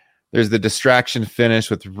 There's the distraction finish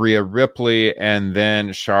with Rhea Ripley, and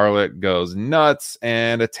then Charlotte goes nuts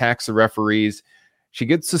and attacks the referees. She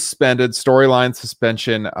gets suspended, storyline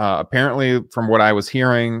suspension. Apparently, from what I was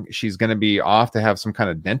hearing, she's going to be off to have some kind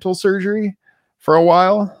of dental surgery for a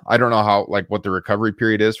while. I don't know how, like, what the recovery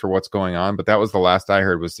period is for what's going on, but that was the last I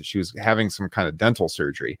heard, was that she was having some kind of dental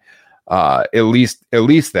surgery. At least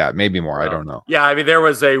that, maybe more. I don't know. Yeah, I mean, there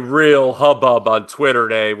was a real hubbub on Twitter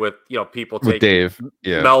today with, you know, people taking Dave,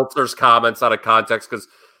 Meltzer's comments out of context, because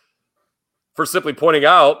for simply pointing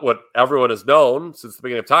out what everyone has known since the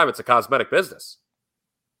beginning of time, it's a cosmetic business.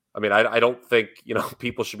 I mean, I don't think, you know,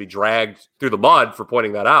 people should be dragged through the mud for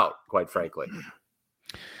pointing that out, quite frankly.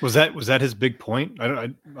 Was that his big point?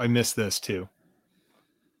 I missed this too.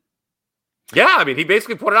 Yeah, I mean, he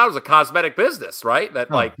basically pointed out it was a cosmetic business, right? That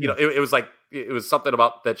you know, it was like, it was something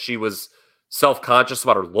about that she was self-conscious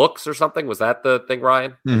about her looks or something. Was that the thing,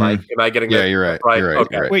 Ryan? Mm-hmm. Am I getting that? Yeah, you're right. Right. You're right.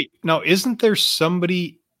 Okay. You're right. Wait, now isn't there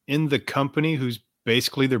somebody in the company who's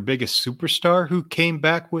basically their biggest superstar who came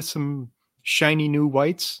back with some shiny new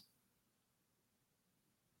whites?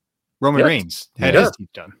 Roman Reigns had his teeth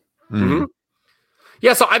done. Mm-hmm.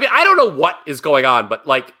 Yeah, so I mean, I don't know what is going on, but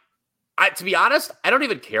like, to be honest, I don't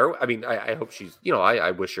even care. I mean, I hope she's, you know,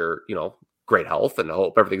 I wish her, you know, great health and I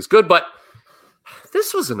hope everything's good. But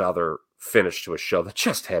this was another finish to a show that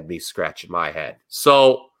just had me scratching my head.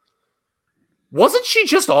 So wasn't she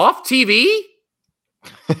just off TV?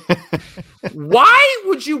 Why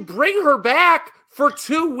would you bring her back for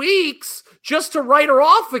 2 weeks just to write her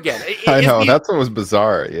off again? I know, that's what was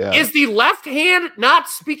bizarre. Yeah. Is the left hand not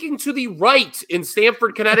speaking to the right in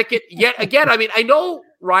Stamford, Connecticut yet again? I mean, I know,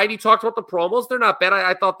 Ryan, you talked about the promos. They're not bad.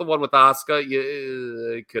 I thought the one with Asuka,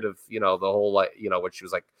 you could have, you know, the whole, like, you know, when she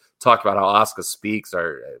was like talking about how Asuka speaks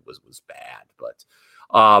was bad, but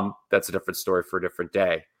that's a different story for a different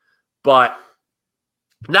day. But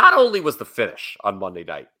not only was the finish on Monday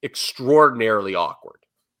night extraordinarily awkward,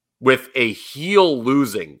 with a heel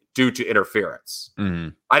losing due to interference. Mm-hmm.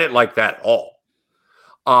 I didn't like that at all.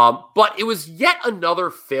 But it was yet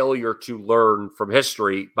another failure to learn from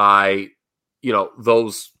history by, you know,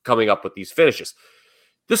 those coming up with these finishes.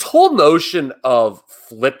 This whole notion of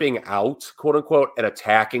flipping out, quote unquote, and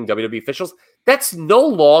attacking WWE officials, that's no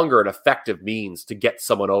longer an effective means to get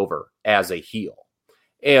someone over as a heel.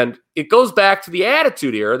 And it goes back to the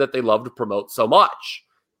Attitude Era that they love to promote so much.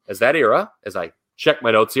 As that era, as I check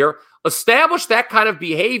my notes here, establish that kind of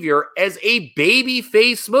behavior as a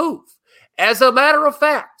babyface move. As a matter of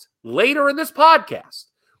fact, later in this podcast,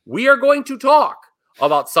 we are going to talk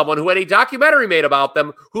about someone who had a documentary made about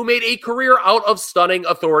them who made a career out of stunning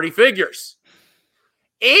authority figures.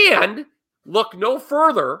 And look no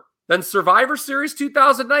further than Survivor Series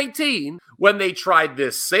 2019, when they tried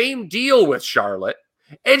this same deal with Charlotte,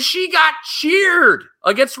 and she got cheered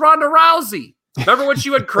against Ronda Rousey. Remember when she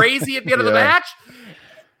went crazy at the end of the match?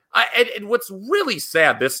 And what's really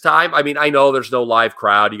sad this time, I mean, I know there's no live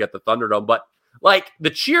crowd, you got the Thunderdome, but like the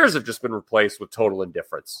cheers have just been replaced with total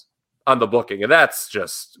indifference on the booking, and that's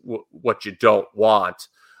just what you don't want.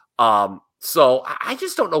 So I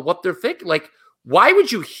just don't know what they're thinking. Like, why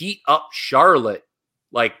would you heat up Charlotte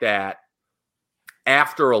like that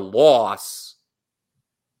after a loss,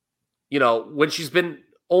 you know, when she's been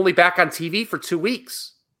only back on TV for 2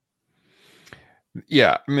 weeks?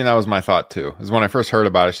 Yeah, I mean, that was my thought too. Is when I first heard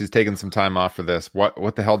about it, she's taking some time off for this.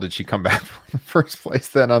 What the hell did she come back for in the first place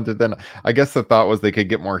then? Other than, I guess the thought was they could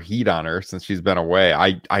get more heat on her since she's been away.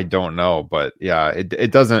 I don't know, but yeah,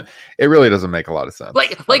 it really doesn't make a lot of sense.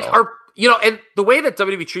 Like our, you know, and the way that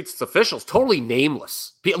WWE treats its officials, totally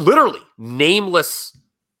nameless, literally nameless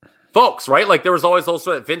folks, right? Like there was always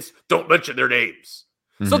also that Vince, don't mention their names.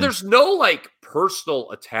 Mm-hmm. So there's no like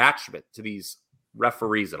personal attachment to these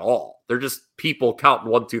referees at all. They're just people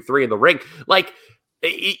counting 1, 2, 3 in the ring. Like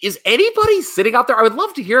Is anybody sitting out there? I would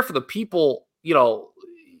love to hear from the people,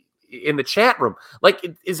 in the chat room. Like,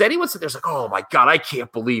 is anyone sitting there like, oh my God, I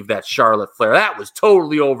can't believe that Charlotte Flair. That was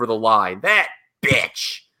totally over the line. That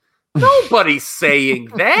bitch. Nobody's saying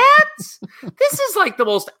that. This is like the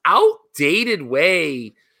most outdated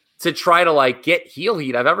way to try to like get heel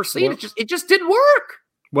heat I've ever seen. It just didn't work.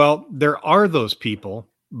 Well, there are those people,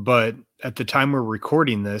 but at the time we're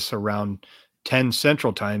recording this around 10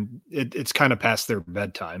 Central Time, it's kind of past their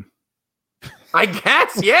bedtime. I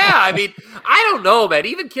guess, yeah. I mean, I don't know, man.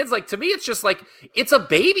 Even kids, like, to me, it's just like, it's a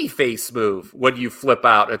baby face move when you flip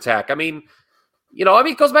out and attack. I mean,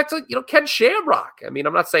 it goes back to, Ken Shamrock. I mean,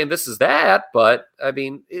 I'm not saying this is that, but I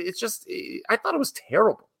mean, it's just, I thought it was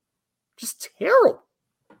terrible. Just terrible.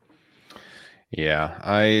 Yeah,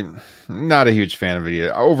 I'm not a huge fan of it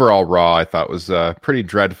either. Overall, Raw, I thought was pretty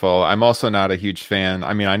dreadful. I'm also not a huge fan.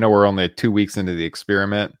 I mean, I know we're only 2 weeks into the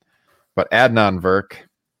experiment, but Adnan Virk,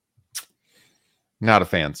 not a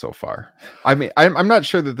fan so far. I mean, I'm not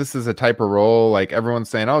sure that this is a type of role. Like, everyone's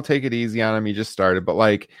saying, oh, take it easy on him. He just started. But,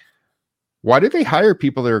 like, why do they hire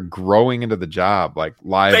people that are growing into the job, like,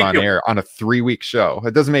 live on air on a 3-week show?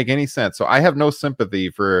 It doesn't make any sense. So I have no sympathy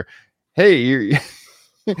for, hey, you're...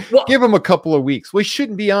 Well, give him a couple of weeks. We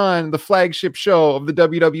shouldn't be on the flagship show of the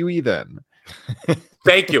WWE then.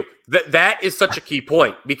 Thank you. That is such a key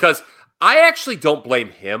point, because I actually don't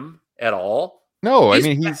blame him at all. No,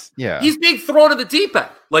 he's being thrown in the deep end,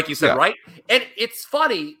 like you said, right? And it's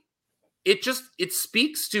funny. It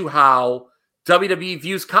speaks to how WWE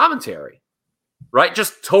views commentary, right?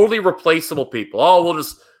 Just totally replaceable people. Oh, we'll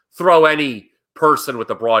just throw any person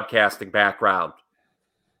with a broadcasting background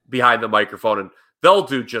behind the microphone and they'll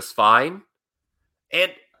do just fine.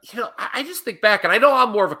 And, I just think back, and I know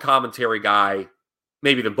I'm more of a commentary guy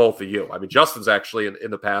maybe than both of you. I mean, Justin's actually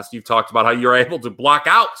in the past, you've talked about how you're able to block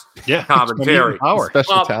out commentary.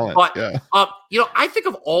 Special talent. But, I think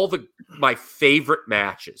of all my favorite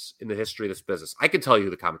matches in the history of this business, I can tell you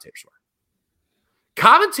who the commentators were.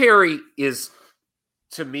 Commentary is,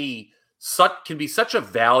 to me, can be such a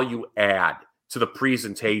value add to the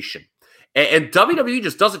presentation. And WWE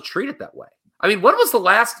just doesn't treat it that way. I mean, when was the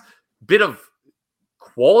last bit of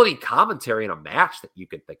quality commentary in a match that you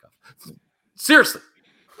could think of? Seriously.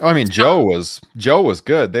 Oh, I mean, Joe was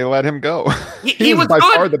good. They let him go. He was by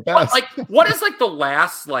good, far the best. Like, what is like the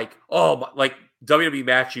last WWE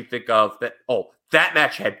match you think of that? Oh, that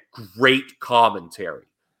match had great commentary.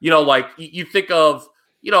 Like you think of,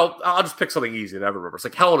 I'll just pick something easy that everyone remembers.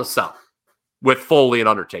 Like Hell in a Cell with Foley and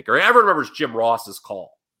Undertaker. Everyone remembers Jim Ross's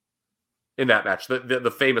call in that match,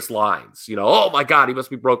 the famous lines, oh my God, he must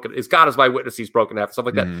be broken. His God is my witness, he's broken half, stuff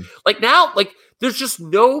like that. Like now, like there's just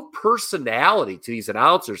no personality to these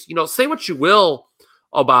announcers. Say what you will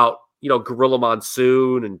about, Gorilla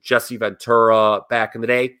Monsoon and Jesse Ventura back in the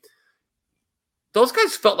day. Those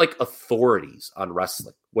guys felt like authorities on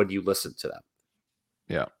wrestling when you listened to them.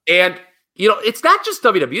 Yeah. And, it's not just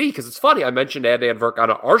WWE, because it's funny. I mentioned Adnan Virk on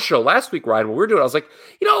our show last week, Ryan, when we were doing it. I was like,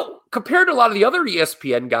 compared to a lot of the other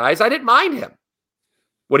ESPN guys, I didn't mind him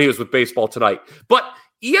when he was with Baseball Tonight. But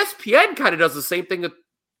ESPN kind of does the same thing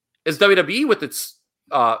as WWE with its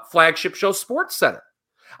flagship show, Sports Center.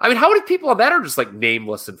 I mean, how many people on that are just like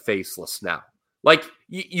nameless and faceless now? Like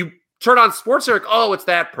you turn on Sports Center, like, oh, it's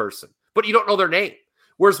that person, but you don't know their name.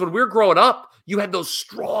 Whereas when we were growing up, you had those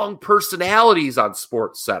strong personalities on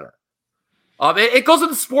Sports Center. It goes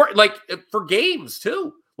into sport, like for games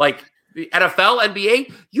too, like the NFL,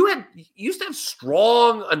 NBA. You used to have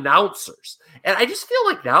strong announcers, and I just feel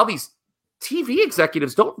like now these TV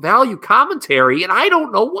executives don't value commentary, and I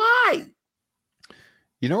don't know why.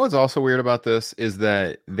 You know what's also weird about this is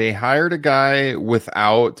that they hired a guy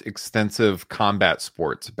without extensive combat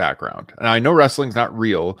sports background. And I know wrestling's not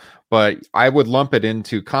real, but I would lump it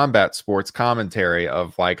into combat sports commentary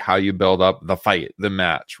of like how you build up the fight, the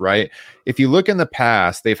match, right? If you look in the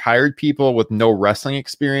past, they've hired people with no wrestling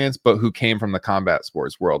experience, but who came from the combat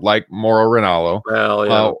sports world, like Mauro Ranallo. Well,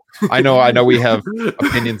 yeah. I know we have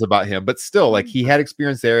opinions about him, but still, like he had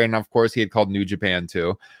experience there. And of course, he had called New Japan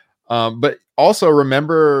too. But also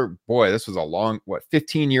remember, boy, this was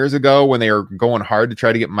 15 years ago when they were going hard to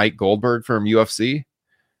try to get Mike Goldberg from UFC.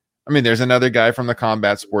 I mean, there's another guy from the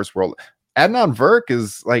combat sports world. Adnan Virk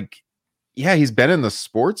is like, yeah, he's been in the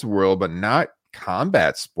sports world, but not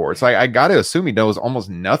combat sports. I got to assume he knows almost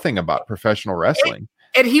nothing about professional wrestling.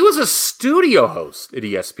 And he was a studio host at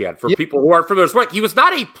ESPN for people who aren't familiar. He was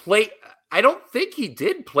not I don't think he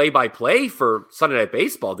did play-by-play for Sunday Night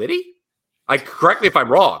Baseball, did he? Correct me if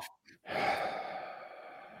I'm wrong.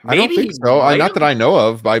 I don't think he so. might Not have- that I know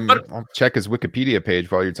of. But- I'll check his Wikipedia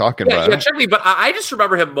page while you're talking Yeah, about yeah, it. check me. But I just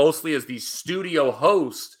remember him mostly as the studio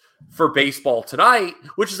host for Baseball Tonight,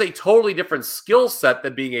 which is a totally different skill set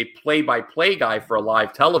than being a play-by-play guy for a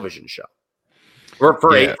live television show, or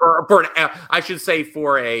for Yeah. I should say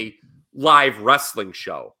for a live wrestling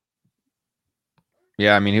show.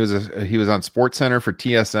 Yeah, I mean, he was on Sports Center for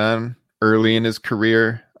TSN early in his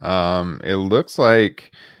career. It looks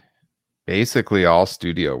like basically all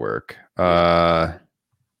studio work. Yeah,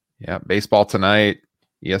 Baseball Tonight,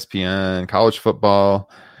 ESPN, college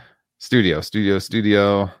football, studio.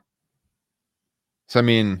 So I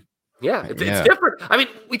mean, Yeah, it's different. I mean,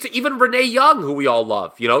 even Renee Young, who we all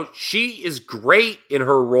love, she is great in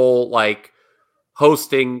her role, like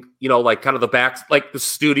hosting, like kind of the back, like the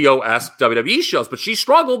studio-esque WWE shows, but she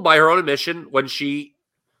struggled by her own admission when she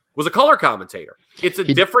was a color commentator. It's a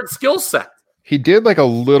different skill set. he did like a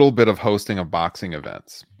little bit of hosting of boxing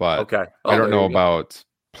events, but Okay. I don't there know you go. about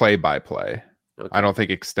play-by-play. Okay. I don't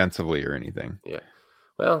think extensively or anything. Yeah.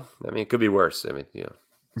 Well, I mean, it could be worse. I mean,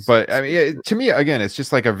 But I mean, to me, again, it's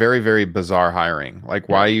just like a very, very bizarre hiring. Like,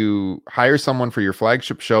 why you hire someone for your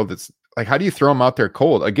flagship show? That's like, how do you throw him out there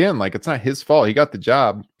cold? Again, like, it's not his fault. He got the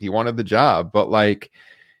job. He wanted the job. But like,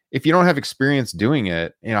 if you don't have experience doing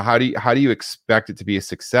it, how do you expect it to be a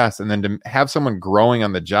success? And then to have someone growing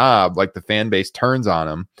on the job, like the fan base turns on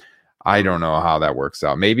him. I don't know how that works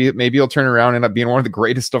out. Maybe he'll turn around and end up being one of the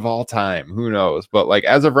greatest of all time. Who knows? But like,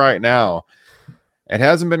 as of right now, it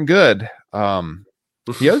hasn't been good.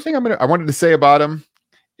 The other thing I wanted to say about him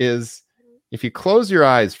is, if you close your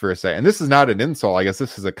eyes for a second, and this is not an insult, I guess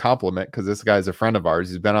this is a compliment because this guy's a friend of ours.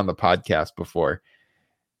 He's been on the podcast before.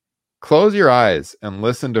 Close your eyes and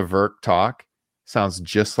listen to Verk talk. Sounds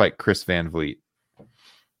just like Chris Van Vliet.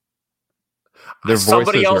 Their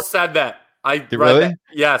somebody voices else said that. I Did read really? that.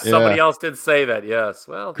 Yes, somebody Yeah. else did say that. Yes.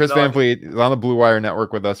 Well, Chris Van Vliet is on the Blue Wire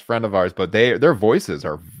Network with us, friend of ours, but their voices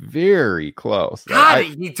are very close. God,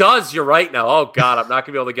 he does. You're right now. Oh God, I'm not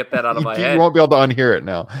gonna be able to get that out of my you head. won't be able to unhear it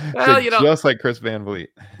now. Well, So just like Chris Van Vliet.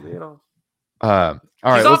 All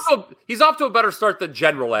right, He's off to a better start than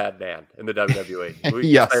General Adnan in the WWE. We can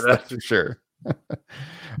yes, say that. that's for sure. All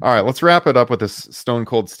right, let's wrap it up with this Stone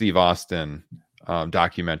Cold Steve Austin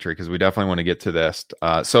documentary, because we definitely want to get to this.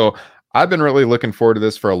 So I've been really looking forward to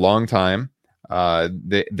this for a long time.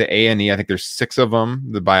 The A&E, I think there's 6 of them,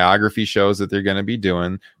 the biography shows that they're going to be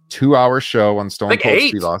doing. 2-hour show on Stone Cold 8,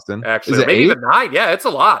 Steve Austin. Actually, Is it maybe 8? even 9. Yeah, it's a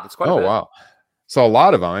lot. It's quite a Oh, bit. wow. So a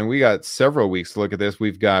lot of them. And we got several weeks to look at this.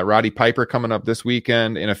 We've got Roddy Piper coming up this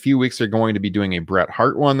weekend. In a few weeks, they're going to be doing a Bret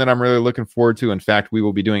Hart one that I'm really looking forward to. In fact, we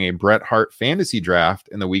will be doing a Bret Hart fantasy draft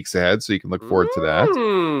in the weeks ahead, so you can look forward to that.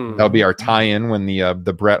 That'll be our tie-in when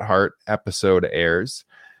the Bret Hart episode airs.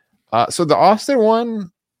 So the Austin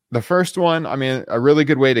one, the first one, I mean, a really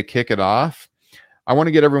good way to kick it off. I want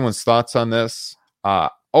to get everyone's thoughts on this.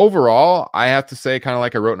 Overall, I have to say, kind of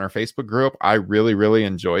like I wrote in our Facebook group, I really, really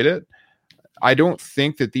enjoyed it. I don't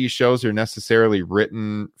think that these shows are necessarily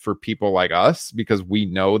written for people like us, because we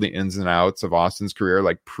know the ins and outs of Austin's career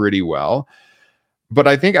like pretty well. But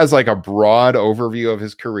I think as like a broad overview of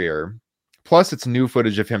his career, plus it's new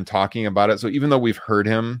footage of him talking about it. So even though we've heard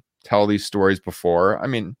him tell these stories before, I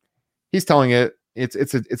mean, he's telling it. It's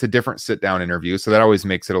a different sit down interview, so that always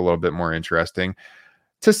makes it a little bit more interesting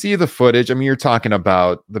to see the footage. I mean, you're talking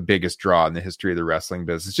about the biggest draw in the history of the wrestling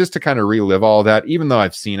business. Just to kind of relive all that, even though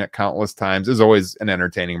I've seen it countless times, is always an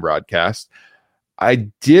entertaining broadcast. I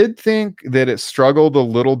did think that it struggled a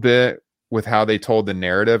little bit with how they told the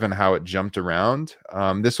narrative and how it jumped around.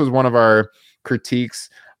 This was one of our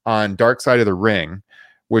critiques on Dark Side of the Ring,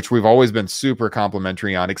 which we've always been super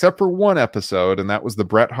complimentary on, except for one episode, and that was the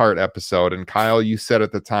Bret Hart episode. And Kyle, you said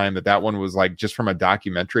at the time that one was like, just from a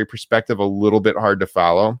documentary perspective, a little bit hard to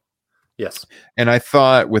follow. Yes. And I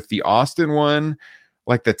thought with the Austin one,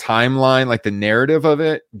 like the timeline, like the narrative of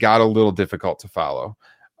it got a little difficult to follow,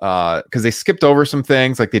 because they skipped over some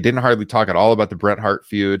things. Like they didn't hardly talk at all about the Bret Hart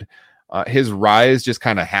feud. His rise just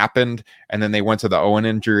kind of happened, and then they went to the Owen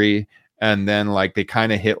injury. And then like they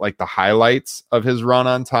kind of hit like the highlights of his run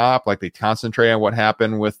on top. Like they concentrate on what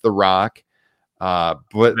happened with The Rock.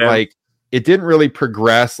 But like it didn't really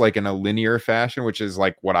progress like in a linear fashion, which is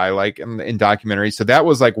like what I like in documentaries. So that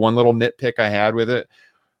was like one little nitpick I had with it.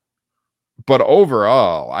 But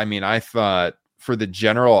overall, I mean, I thought for the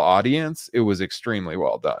general audience, it was extremely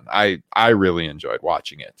well done. I really enjoyed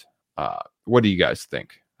watching it. What do you guys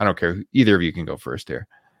think? I don't care. Either of you can go first here.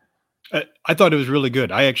 I thought it was really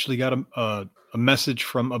good. I actually got a message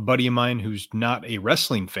from a buddy of mine who's not a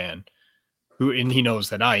wrestling fan, and he knows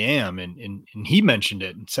that I am, and he mentioned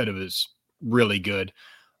it and said it was really good.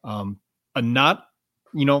 A not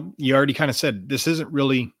you already kind of said this isn't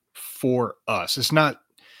really for us. It's not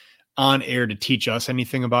on air to teach us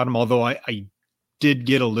anything about him. Although I did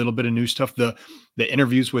get a little bit of new stuff. The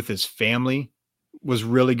interviews with his family was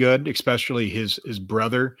really good, especially his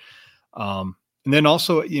brother. And then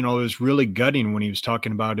also, it was really gutting when he was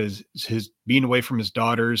talking about his being away from his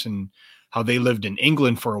daughters and how they lived in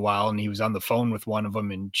England for a while. And he was on the phone with one of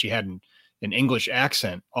them and she had an English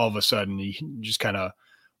accent all of a sudden. He just kind of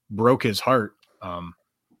broke his heart.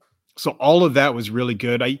 So all of that was really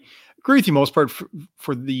good. I agree with you most part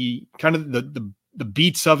for the kind of the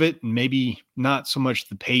beats of it, and maybe not so much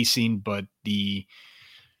the pacing, but the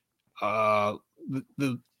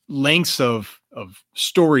lengths of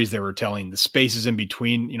stories they were telling, the spaces in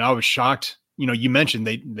between. I was shocked. You mentioned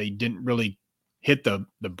they didn't really hit the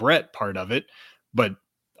Brett part of it, but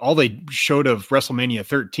all they showed of WrestleMania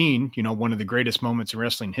 13, one of the greatest moments in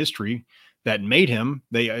wrestling history that made him,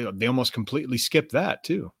 they almost completely skipped that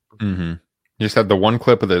too. Mm-hmm. You just had the one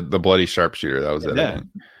clip of the bloody sharpshooter. That was it.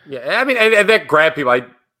 Yeah. I mean, and that grabbed people.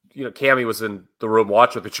 Cammy was in the room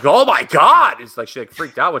watching it. She go, "Oh my God." It's like she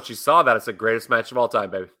freaked out when she saw that. It's the greatest match of all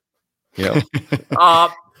time, baby. Yeah.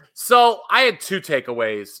 So I had two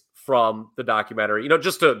takeaways from the documentary,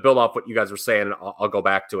 just to build off what you guys were saying, and I'll go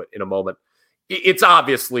back to it in a moment. It's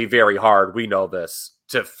obviously very hard. We know this,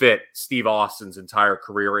 to fit Steve Austin's entire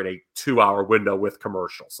career in a 2-hour window with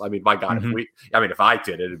commercials. I mean, my God, if I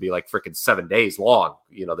did it, it'd be like freaking 7 days long,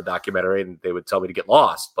 the documentary, and they would tell me to get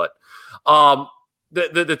lost. But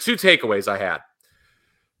the two takeaways I had: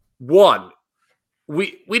 one,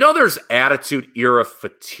 we know there's attitude era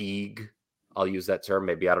fatigue. I'll use that term.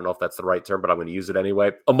 Maybe I don't know if that's the right term, but I'm going to use it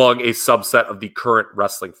anyway, among a subset of the current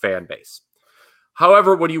wrestling fan base.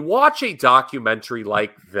 However, when you watch a documentary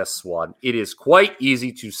like this one, it is quite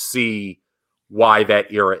easy to see why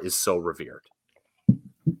that era is so revered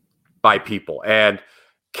by people. And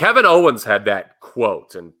Kevin Owens had that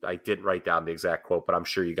quote, and I didn't write down the exact quote, but I'm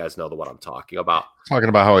sure you guys know what I'm talking about. Talking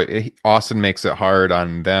about how Austin makes it hard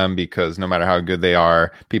on them because no matter how good they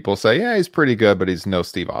are, people say, yeah, he's pretty good, but he's no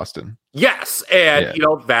Steve Austin. Yes, and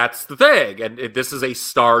that's the thing. And this is a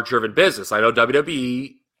star-driven business. I know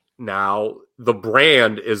WWE now, the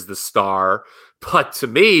brand is the star, but to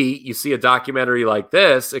me, you see a documentary like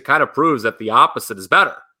this, it kind of proves that the opposite is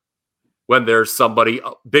better when there's somebody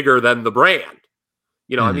bigger than the brand.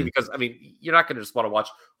 Because you're not going to just want to watch,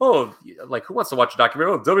 who wants to watch a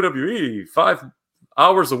documentary? WWE 5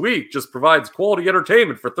 hours a week just provides quality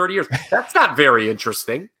entertainment for 30 years. That's not very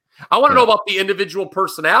interesting. I want to know about the individual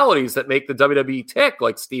personalities that make the WWE tick,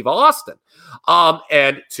 like Steve Austin.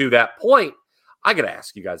 And to that point, I got to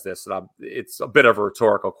ask you guys this, and it's a bit of a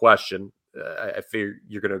rhetorical question. I figure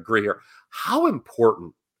you're going to agree here. How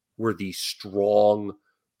important were these strong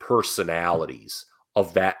personalities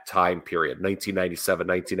of that time period, 1997,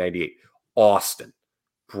 1998? Austin,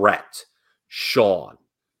 Brett, Shawn,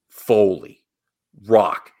 Foley,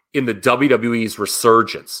 Rock, in the WWE's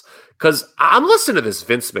resurgence? Because I'm listening to this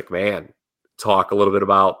Vince McMahon talk a little bit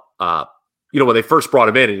about, when they first brought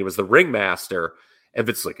him in and he was the ringmaster. And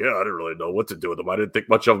Vince's like, yeah, I didn't really know what to do with him. I didn't think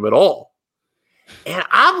much of him at all. And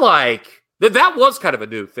I'm like, that was kind of a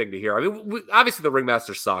new thing to hear. I mean, obviously the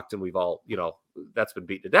ringmaster sucked, and we've all, that's been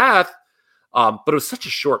beaten to death. But it was such a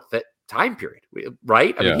short time period,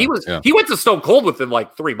 right? I mean, he went to Stone Cold within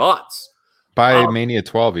like 3 months. By Mania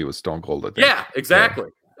 12, he was Stone Cold, I think. Yeah, exactly.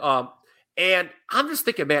 Yeah. And I'm just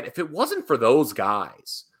thinking, man, if it wasn't for those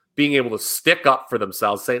guys being able to stick up for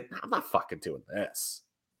themselves, saying, I'm not fucking doing this.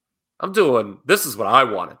 This is what I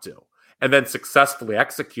want to do, and then successfully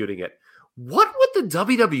executing it. What would the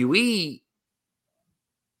WWE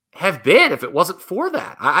have been if it wasn't for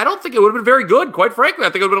that? I don't think it would have been very good, quite frankly. I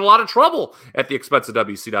think it would have been a lot of trouble at the expense of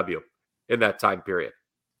WCW in that time period.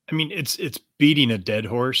 I mean, it's beating a dead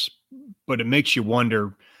horse, but it makes you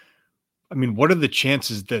wonder, I mean, what are the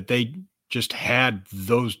chances that they just had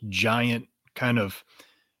those giant kind of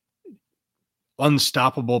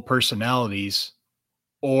unstoppable personalities?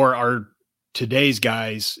 Or are today's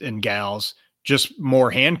guys and gals just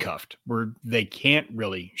more handcuffed where they can't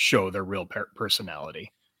really show their real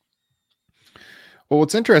personality? Well,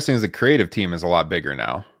 what's interesting is the creative team is a lot bigger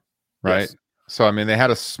now, right? Yes. So, I mean, they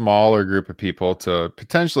had a smaller group of people to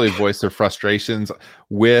potentially voice their frustrations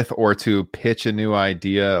with, or to pitch a new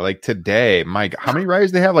idea. Like today, Mike, how many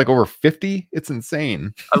writers they have? Like over 50? It's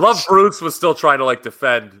insane. I love Bruce was still trying to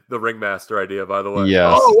defend the ringmaster idea, by the way.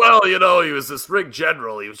 Yes. Oh, well, he was this ring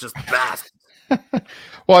general. He was just the best.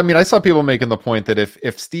 Well, I mean, I saw people making the point that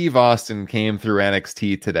if Steve Austin came through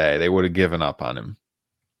NXT today, they would have given up on him.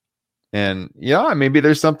 And yeah, maybe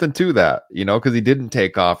there's something to that, because he didn't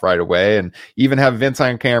take off right away, and even have Vince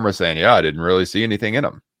on camera saying, "Yeah, I didn't really see anything in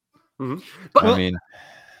him." Mm-hmm. But I mean,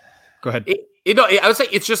 go ahead. I would say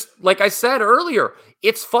it's just like I said earlier.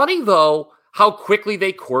 It's funny though how quickly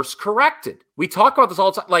they course corrected. We talk about this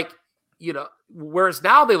all the time, like whereas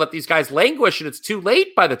now they let these guys languish, and it's too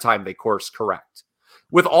late by the time they course correct.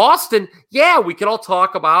 With Austin, yeah, we can all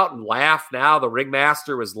talk about and laugh now. The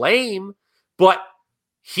ringmaster was lame, but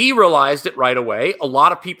he realized it right away. A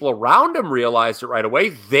lot of people around him realized it right away.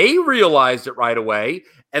 They realized it right away.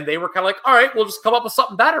 And they were kind of like, all right, we'll just come up with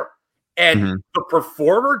something better. And the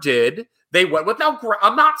performer did. They went with, now,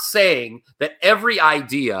 I'm not saying that every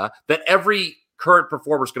idea that every current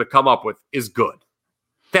performer is going to come up with is good.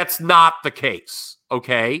 That's not the case,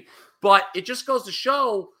 okay? But it just goes to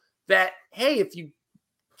show that, hey, if you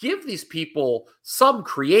give these people some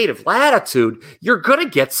creative latitude, you're going to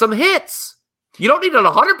get some hits. You don't need an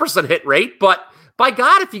 100% hit rate, but by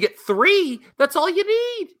God, if you get 3, that's all you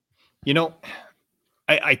need.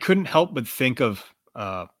 I couldn't help but think of,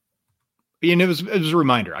 and it was a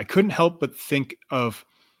reminder. I couldn't help but think of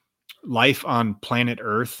life on planet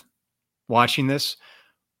Earth watching this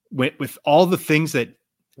with all the things that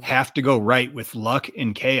have to go right with luck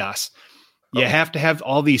and chaos. You have to have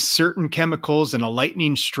all these certain chemicals and a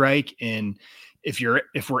lightning strike, and if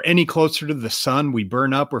we're any closer to the sun, we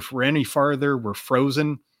burn up, or if we're any farther, we're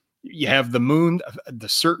frozen. You have the moon the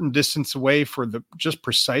certain distance away for the just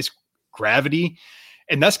precise gravity.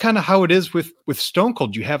 And that's kind of how it is with Stone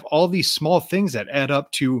Cold. You have all these small things that add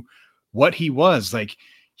up to what he was. Like,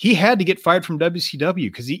 he had to get fired from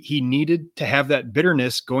WCW because he needed to have that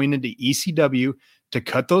bitterness going into ECW to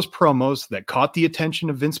cut those promos that caught the attention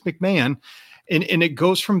of Vince McMahon. And it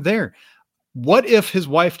goes from there. What if his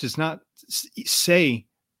wife does not say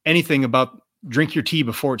anything about drink your tea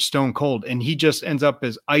before it's stone cold, and he just ends up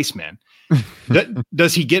as Iceman?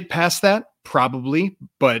 Does he get past that? Probably,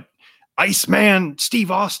 but Iceman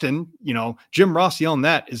Steve Austin, Jim Ross yelling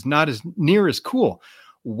that is not as near as cool.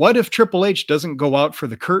 What if Triple H doesn't go out for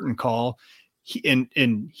the curtain call,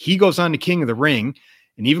 and he goes on to King of the Ring?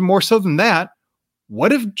 And even more so than that,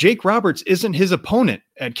 what if Jake Roberts isn't his opponent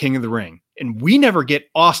at King of the Ring, and we never get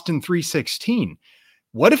Austin 316?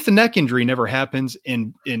 What if the neck injury never happens,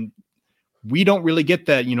 and we don't really get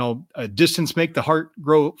that, a distance make the heart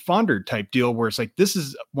grow fonder type deal, where it's like, this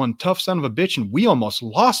is one tough son of a bitch, and we almost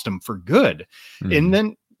lost him for good. And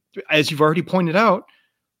then, as you've already pointed out,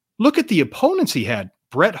 look at the opponents he had: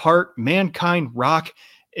 Bret Hart, Mankind, Rock,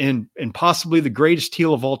 and possibly the greatest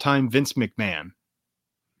heel of all time, Vince McMahon.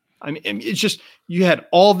 I mean, it's just, you had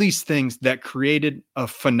all these things that created a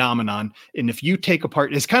phenomenon. And if you take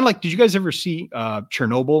apart, it's kind of like, did you guys ever see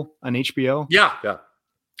Chernobyl on HBO? Yeah. Fantastic.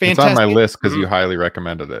 It's on Fantastic. my list because you highly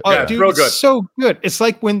recommended it. Oh, Yeah, dude, real it's good. so good. It's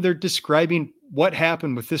like when they're describing what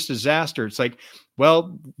happened with this disaster. It's like,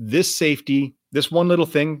 well, this safety, this one little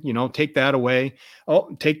thing, take that away.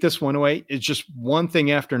 Oh, take this one away. It's just one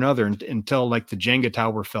thing after another until like the Jenga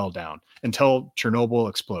tower fell down, until Chernobyl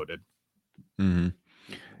exploded. Mm-hmm.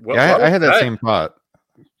 Well, Yeah, I had that okay. same thought.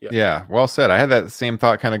 Yeah, well said. I had that same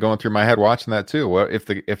thought kind of going through my head watching that too. What if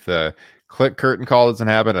the click curtain call doesn't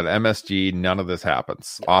happen at MSG? None of this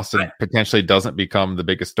happens. Austin potentially doesn't become the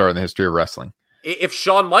biggest star in the history of wrestling. If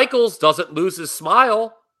Shawn Michaels doesn't lose his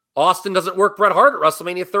smile, Austin doesn't work Bret Hart at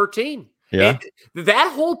WrestleMania 13. Yeah,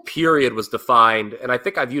 That whole period was defined, and I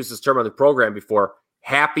think I've used this term on the program before,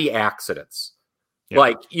 happy accidents.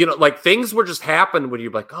 Yeah. Like things were just happen when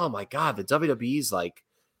you're like, oh my God, the WWE's like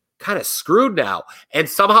kind of screwed now. And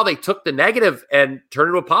somehow they took the negative and turned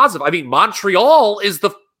it into a positive. I mean, Montreal is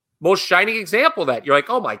the most shining example of that. You're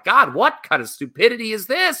like, oh my God, what kind of stupidity is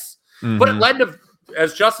this? But it led to,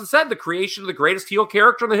 as Justin said, the creation of the greatest heel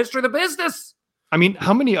character in the history of the business. I mean,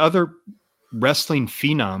 how many other wrestling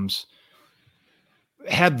phenoms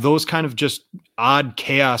had those kind of just odd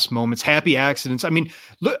chaos moments, happy accidents? I mean,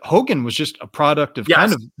 look, Hogan was just a product of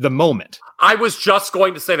kind of the moment. I was just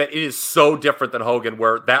going to say that it is so different than Hogan,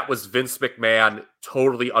 where that was Vince McMahon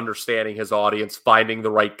totally understanding his audience, finding the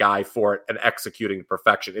right guy for it, and executing to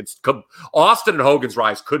perfection. Austin and Hogan's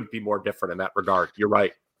rise couldn't be more different in that regard. You're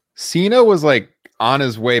right. Cena was like on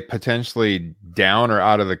his way potentially down or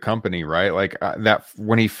out of the company, right? Like that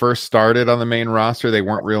when he first started on the main roster, they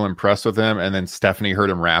weren't real impressed with him, and then Stephanie heard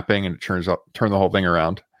him rapping, and it turned the whole thing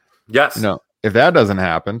around. Yes. If that doesn't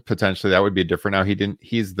happen, potentially that would be different. Now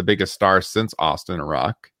he's the biggest star since Austin and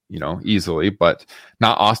Rock, easily, but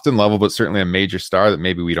not Austin level, but certainly a major star that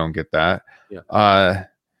maybe we don't get that.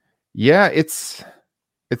 It's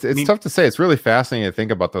tough to say. It's really fascinating to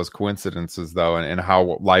think about those coincidences though, and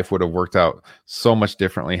how life would have worked out so much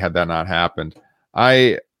differently had that not happened.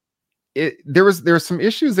 I there was some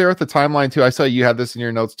issues there with the timeline too. I saw you had this in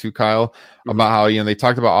your notes too, Kyle, about how, you know, they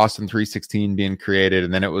talked about Austin 316 being created,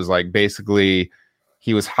 and then it was like basically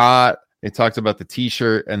he was hot. They talked about the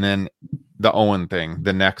t-shirt and then the Owen thing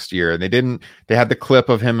the next year. They had the clip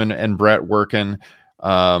of him and Brett working.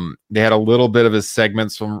 They had a little bit of his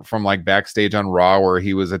segments from like backstage on Raw where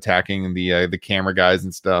he was attacking the camera guys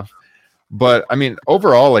and stuff. But I mean,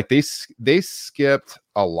 overall, like they skipped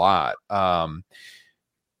a lot.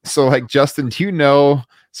 So like, Justin, do you know,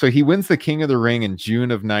 so he wins the King of the Ring in June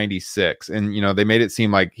of 96. And, you know, they made it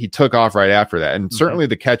seem like he took off right after that. And certainly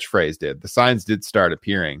the catchphrase did. The signs did start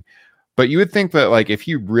appearing. But you would think that, like, if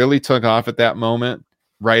he really took off at that moment,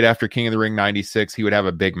 right after King of the Ring 96, he would have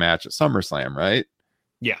a big match at SummerSlam, right?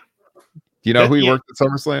 Yeah. Do you know who he worked at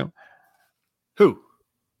SummerSlam? Who?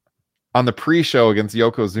 On the pre-show against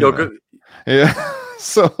Yokozuna. Yeah.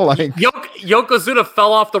 So, like, Yokozuna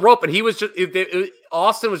fell off the rope, and he was just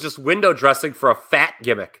Austin was just window dressing for a fat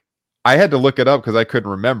gimmick. I had to look it up because I couldn't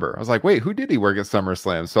remember. I was like, wait, who did he work at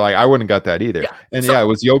SummerSlam? So I wouldn't got that either. Yeah. And it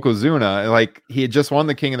was Yokozuna. Like, he had just won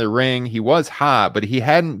the King of the Ring. He was hot, but he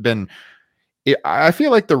hadn't been. I feel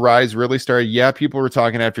like the rise really started. Yeah, people were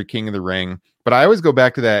talking after King of the Ring, but I always go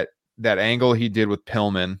back to that angle he did with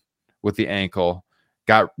Pillman with the ankle.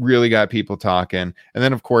 Really got people talking. And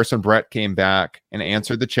then, of course, when Brett came back and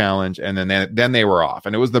answered the challenge, and then they were off.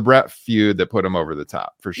 And it was the Brett feud that put him over the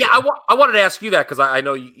top, for sure. Yeah, I wanted to ask you that because I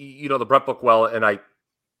know you know the Brett book well, and I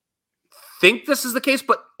think this is the case,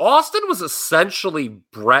 but Austin was essentially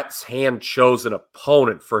Brett's hand-chosen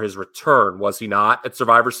opponent for his return, was he not, at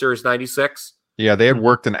Survivor Series 96? Yeah, they had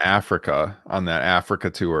worked in Africa on that Africa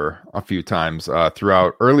tour a few times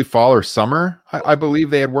throughout early fall or summer. I believe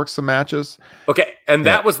they had worked some matches. Okay, and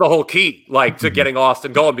that was the whole key, like, to getting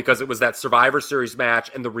Austin going, because it was that Survivor Series match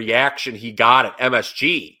and the reaction he got at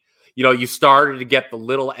MSG. You know, you started to get the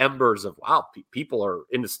little embers of, wow, people are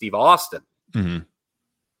into Steve Austin. Mm-hmm.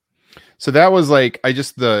 So that was like,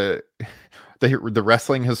 the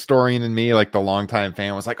wrestling historian in me, like the longtime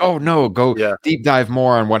fan, was like, oh no, go deep dive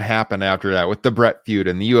more on what happened after that with the Brett feud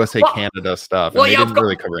and the USA Canada stuff. And they didn't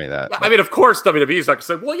really cover any of that. I mean, of course, WWE's like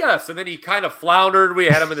said, well, yes. And then he kind of floundered. We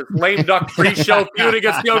had him in this lame duck pre-show feud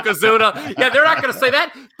against Yokozuna. Yeah, they're not going to say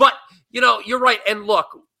that. But, you know, you're right. And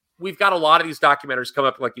look, we've got a lot of these documentaries come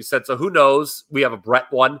up, like you said. So who knows? We have a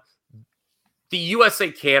Brett one. The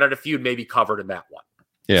USA Canada feud may be covered in that one.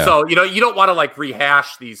 Yeah. So, you know, you don't want to like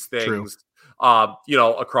rehash these things. True. You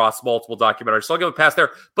know, across multiple documentaries. So I'll give a pass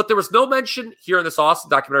there. But there was no mention here in this Austin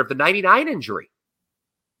documentary of the 99 injury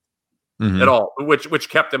at all, which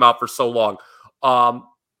kept him out for so long.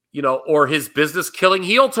 You know, or his business killing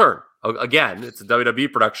heel turn. Again, it's a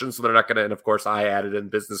WWE production, so they're not going to, and of course I added in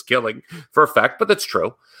business killing for effect, but that's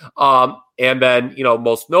true. And then, you know,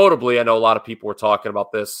 most notably, I know a lot of people were talking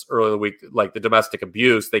about this earlier in the week, like the domestic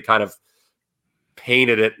abuse. They kind of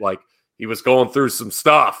painted it like he was going through some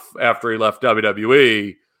stuff after he left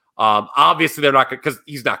WWE. Obviously, they're not going because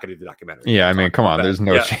he's not going to do the documentary. Yeah, I mean, come on, there's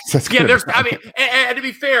no chance. There's. I mean, and to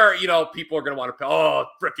be fair, you know, people are going to want to. Oh,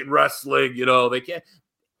 freaking wrestling! You know, they can't.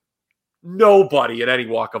 Nobody in any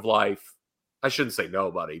walk of life. I shouldn't say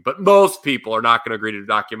nobody, but most people are not going to agree to a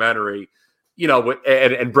documentary. You know,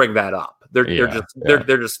 and bring that up.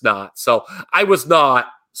 They're just not. So I was not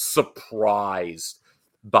surprised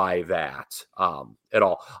by that at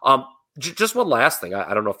all. Just one last thing.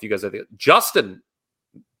 I don't know if you guys have Justin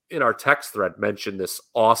in our text thread mentioned this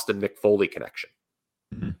Austin Mick Foley connection.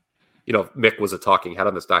 Mm-hmm. You know, Mick was a talking head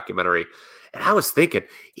on this documentary. And I was thinking,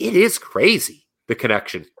 it is crazy, the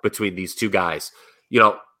connection between these two guys. You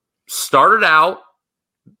know, started out,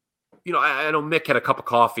 you know, I know Mick had a cup of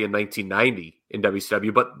coffee in 1990 in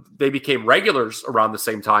WCW, but they became regulars around the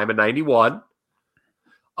same time in 91.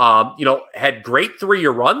 You know, had great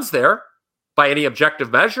 3-year runs there. By any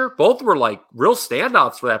objective measure, both were like real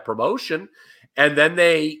standouts for that promotion. And then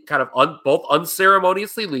they kind of both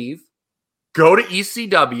unceremoniously leave, go to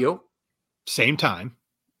ECW. Same time.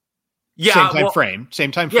 Yeah.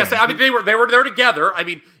 Same time frame. Yes. I mean, they were there together. I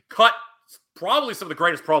mean, cut probably some of the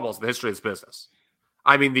greatest promos in the history of this business.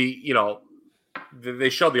 I mean, they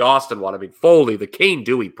showed the Austin one. I mean, Foley, the Kane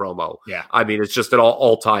Dewey promo. Yeah. I mean, it's just an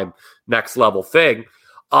all-time next level thing.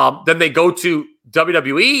 Then they go to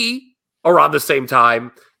WWE around the same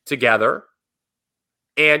time together.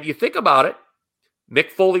 And you think about it,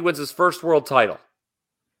 Mick Foley wins his first world title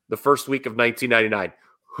the first week of 1999.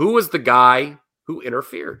 Who was the guy who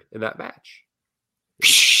interfered in that match?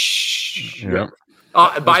 Yeah.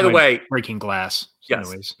 By the way, breaking glass. Yes,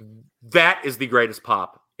 anyways. That is the greatest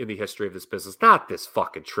pop in the history of this business. Not this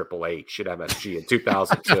fucking Triple H at MSG in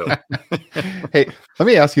 2002. Hey, let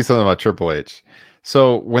me ask you something about Triple H.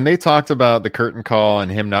 So when they talked about the curtain call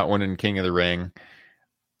and him not winning King of the Ring,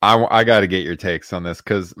 I got to get your takes on this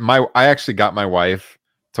because I actually got my wife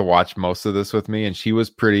to watch most of this with me, and she was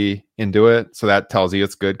pretty into it. So that tells you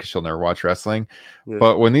it's good because she'll never watch wrestling. Yeah.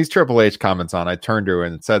 But when these Triple H comments on, I turned to her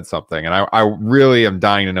and said something, and I really am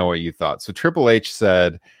dying to know what you thought. So Triple H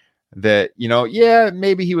said that, yeah,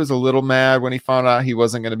 maybe he was a little mad when he found out he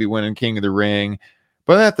wasn't going to be winning King of the Ring.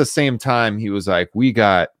 But at the same time, he was like, we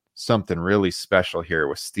got something really special here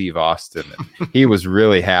with Steve Austin. And he was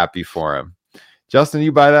really happy for him. Justin,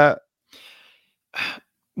 you buy that?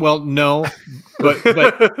 Well, no,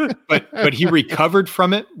 but he recovered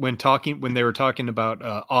from it when they were talking about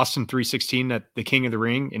Austin 316 at the King of the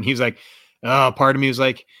Ring. And he was like, part of me was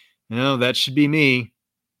like, no, that should be me.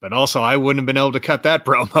 But also I wouldn't have been able to cut that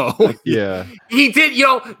promo. Yeah. He did,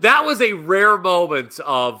 that was a rare moment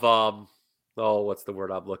of, what's the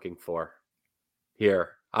word I'm looking for here?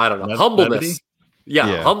 I don't know. Humbleness.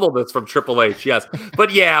 Yeah, humbleness from Triple H, yes.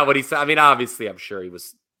 But yeah, what he said, I mean, obviously, I'm sure he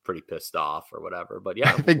was pretty pissed off or whatever. But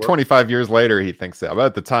yeah. I think 25 years later, he thinks that. But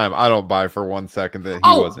at the time, I don't buy for 1 second that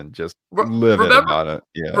he wasn't just livid about it.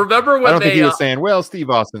 Yeah. Remember when I don't think he was saying, well,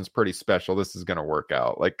 Steve Austin's pretty special. This is going to work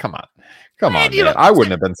out. Like, come on, man. I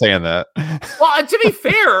wouldn't have been saying that. Well, and to be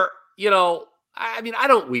fair, I mean, I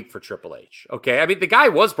don't weep for Triple H. Okay. I mean, the guy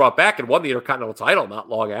was brought back and won the Intercontinental title not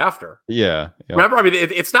long after. Yeah. Remember, I mean,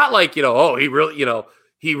 it's not like, he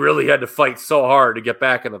really had to fight so hard to get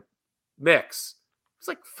back in the mix. It's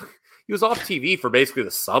like he was off TV for basically the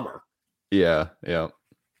summer. Yeah. Yeah.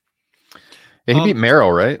 He beat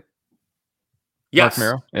Merrill, right? Yes. Mark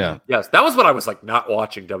Merrill? Yeah. Yes. That was when I was like not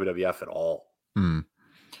watching WWF at all.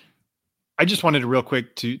 I just wanted to real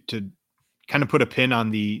quick to kind of put a pin on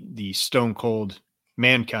the Stone Cold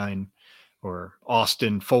Mankind or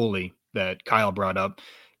Austin Foley that Kyle brought up.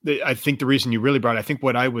 I think the reason you really brought it, I think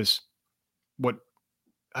I don't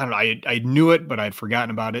know, I knew it, but I'd forgotten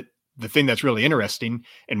about it. The thing that's really interesting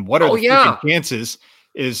and what are the freaking chances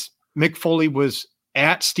is Mick Foley was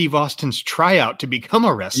at Steve Austin's tryout to become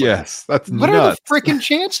a wrestler. Yes, that's what nuts. are the freaking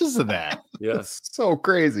chances of that? Yes, so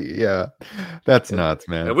crazy. Yeah, that's nuts,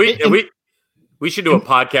 man. And we should do a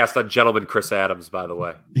podcast on Gentleman Chris Adams, by the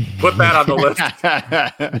way. Put that on the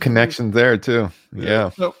list. Connections there too.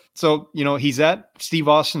 Yeah. So he's at Steve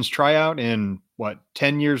Austin's tryout, and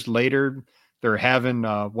 10 years later, they're having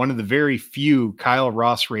one of the very few Kyle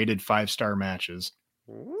Ross rated 5-star matches.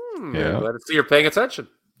 Yeah. Glad to see you're paying attention.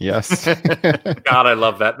 Yes. God, I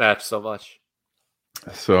love that match so much.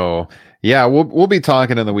 So yeah, we'll be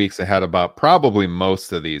talking in the weeks ahead about probably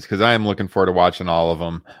most of these because I am looking forward to watching all of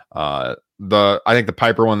them. I think the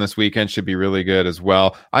Piper one this weekend should be really good as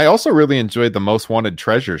well. I also really enjoyed the Most Wanted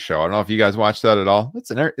Treasure show. I don't know if you guys watched that at all.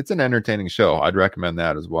 It's an entertaining show. I'd recommend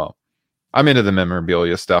that as well. I'm into the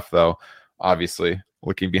memorabilia stuff though. Obviously,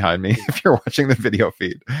 looking behind me if you're watching the video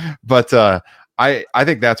feed, but I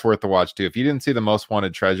think that's worth the watch too. If you didn't see the Most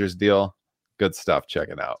Wanted Treasures deal, good stuff. Check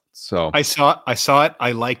it out. So I saw it.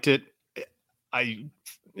 I liked it. I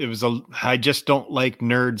just don't like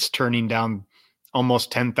nerds turning down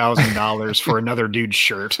almost $10,000 for another dude's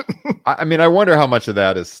shirt. I mean, I wonder how much of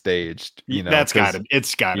that is staged. It's got to be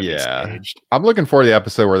staged. I'm looking forward to the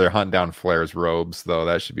episode where they're hunting down Flair's robes, though.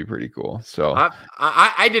 That should be pretty cool. So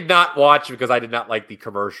I did not watch because I did not like the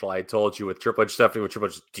commercial. I told you with Triple H, Stephanie with Triple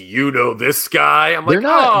H. Do you know this guy? I'm like, they're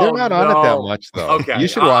not on it that much though. Okay, you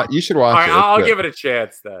should watch. You should watch it. I'll give it a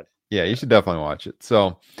chance then. Yeah, you should definitely watch it.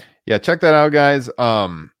 So yeah, check that out, guys.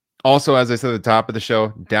 Also, as I said at the top of the show,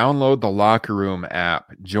 download the Locker Room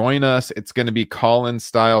app. Join us. It's going to be call-in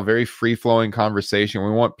style, very free-flowing conversation.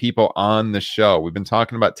 We want people on the show. We've been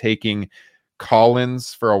talking about taking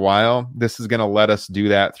call-ins for a while. This is going to let us do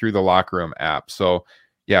that through the Locker Room app. So,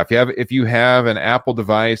 yeah, if you have an Apple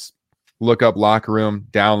device, look up Locker Room,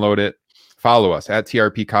 download it. Follow us at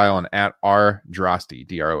TRP Kyle and at rdroste,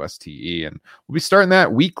 DROSTE. And we'll be starting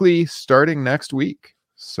that weekly starting next week.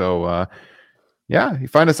 So, yeah, you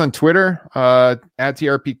find us on Twitter at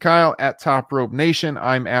TRP Kyle, at Top Rope Nation.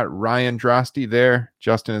 I'm at Ryan Droste there.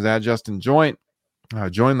 Justin is at Justin Joint.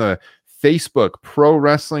 Join the Facebook Pro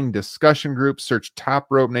Wrestling Discussion Group. Search Top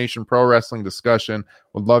Rope Nation Pro Wrestling Discussion.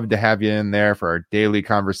 Would love to have you in there for our daily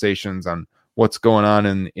conversations on what's going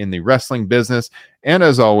on in the wrestling business. And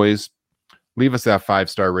as always, leave us that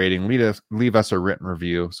 5-star rating. Leave us a written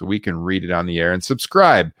review so we can read it on the air. And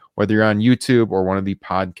subscribe, whether you're on YouTube or one of the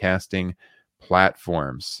podcasting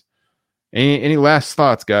platforms. Any last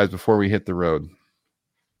thoughts, guys, before we hit the road?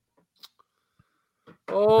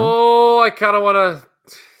 I kind of want to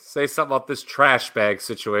say something about this trash bag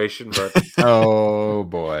situation, but oh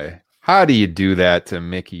boy, how do you do that to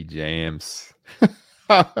Mickey James?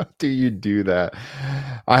 How do you do that?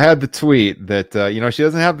 I had the tweet that she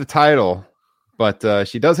doesn't have the title, but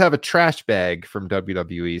she does have a trash bag from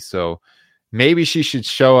WWE. So maybe she should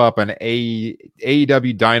show up on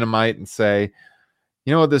AEW Dynamite and say,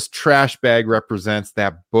 this trash bag represents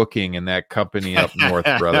that booking and that company up north,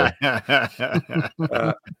 brother.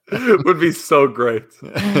 Would be so great.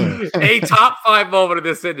 A top 5 moment in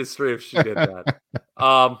this industry if she did that.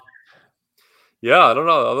 Yeah, I don't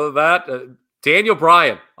know. Other than that, Daniel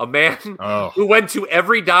Bryan, a man who went to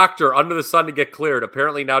every doctor under the sun to get cleared,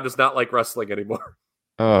 apparently now does not like wrestling anymore.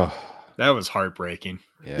 Oh, that was heartbreaking.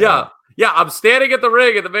 Yeah. I'm standing at the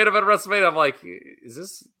ring at the main event of WrestleMania. I'm like,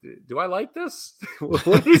 do I like this? What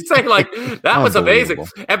did he say? Like, that was amazing.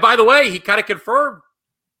 And by the way, he kind of confirmed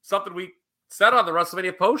something we said on the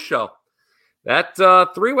WrestleMania post show. That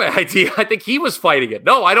 3-way idea, I think he was fighting it.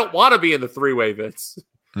 No, I don't want to be in the 3-way, Vince.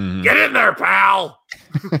 Mm-hmm. Get in there, pal.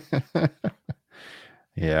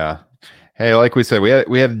 Yeah. Hey, like we said, we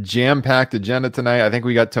had a jam-packed agenda tonight. I think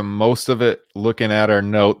we got to most of it looking at our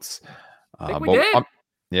notes. I think we did.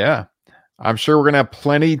 Yeah. I'm sure we're going to have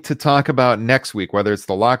plenty to talk about next week, whether it's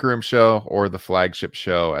the Locker Room show or the flagship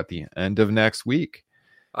show at the end of next week.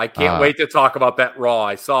 I can't wait to talk about that Raw.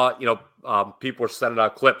 I saw, people were sending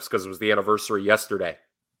out clips because it was the anniversary yesterday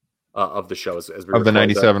of the show. Of the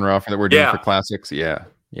 97 Raw that we're doing for Classics. Yeah.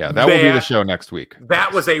 Yeah, that will be the show next week.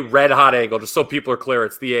 That was a red-hot angle. Just so people are clear,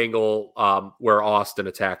 it's the angle where Austin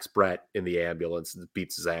attacks Brett in the ambulance and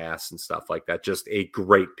beats his ass and stuff like that. Just a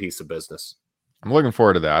great piece of business. I'm looking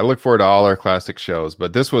forward to that. I look forward to all our classic shows,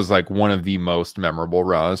 but this was like one of the most memorable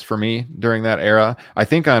Raws for me during that era. I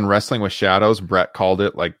think on Wrestling with Shadows, Brett called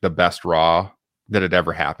it like the best Raw that had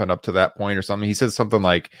ever happened up to that point or something. He said something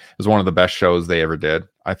like it was one of the best shows they ever did,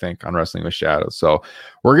 I think, on Wrestling with Shadows. So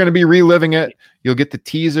we're going to be reliving it. You'll get the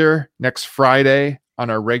teaser next Friday on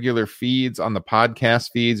our regular feeds, on the podcast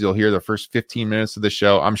feeds. You'll hear the first 15 minutes of the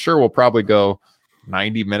show. I'm sure we'll probably go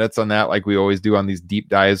 90 minutes on that, like we always do on these deep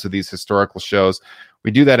dives of these historical shows.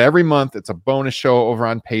 We do that every month. It's a bonus show over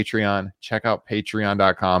on Patreon. Check out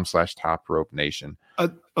patreon.com/Top Rope Nation.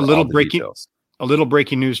 A little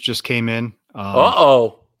breaking news just came in.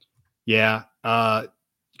 Yeah.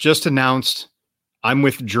 Just announced I'm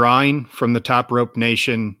withdrawing from the Top Rope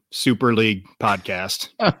Nation Super League podcast.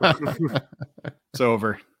 It's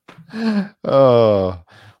over. Oh,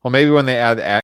 well, maybe when they add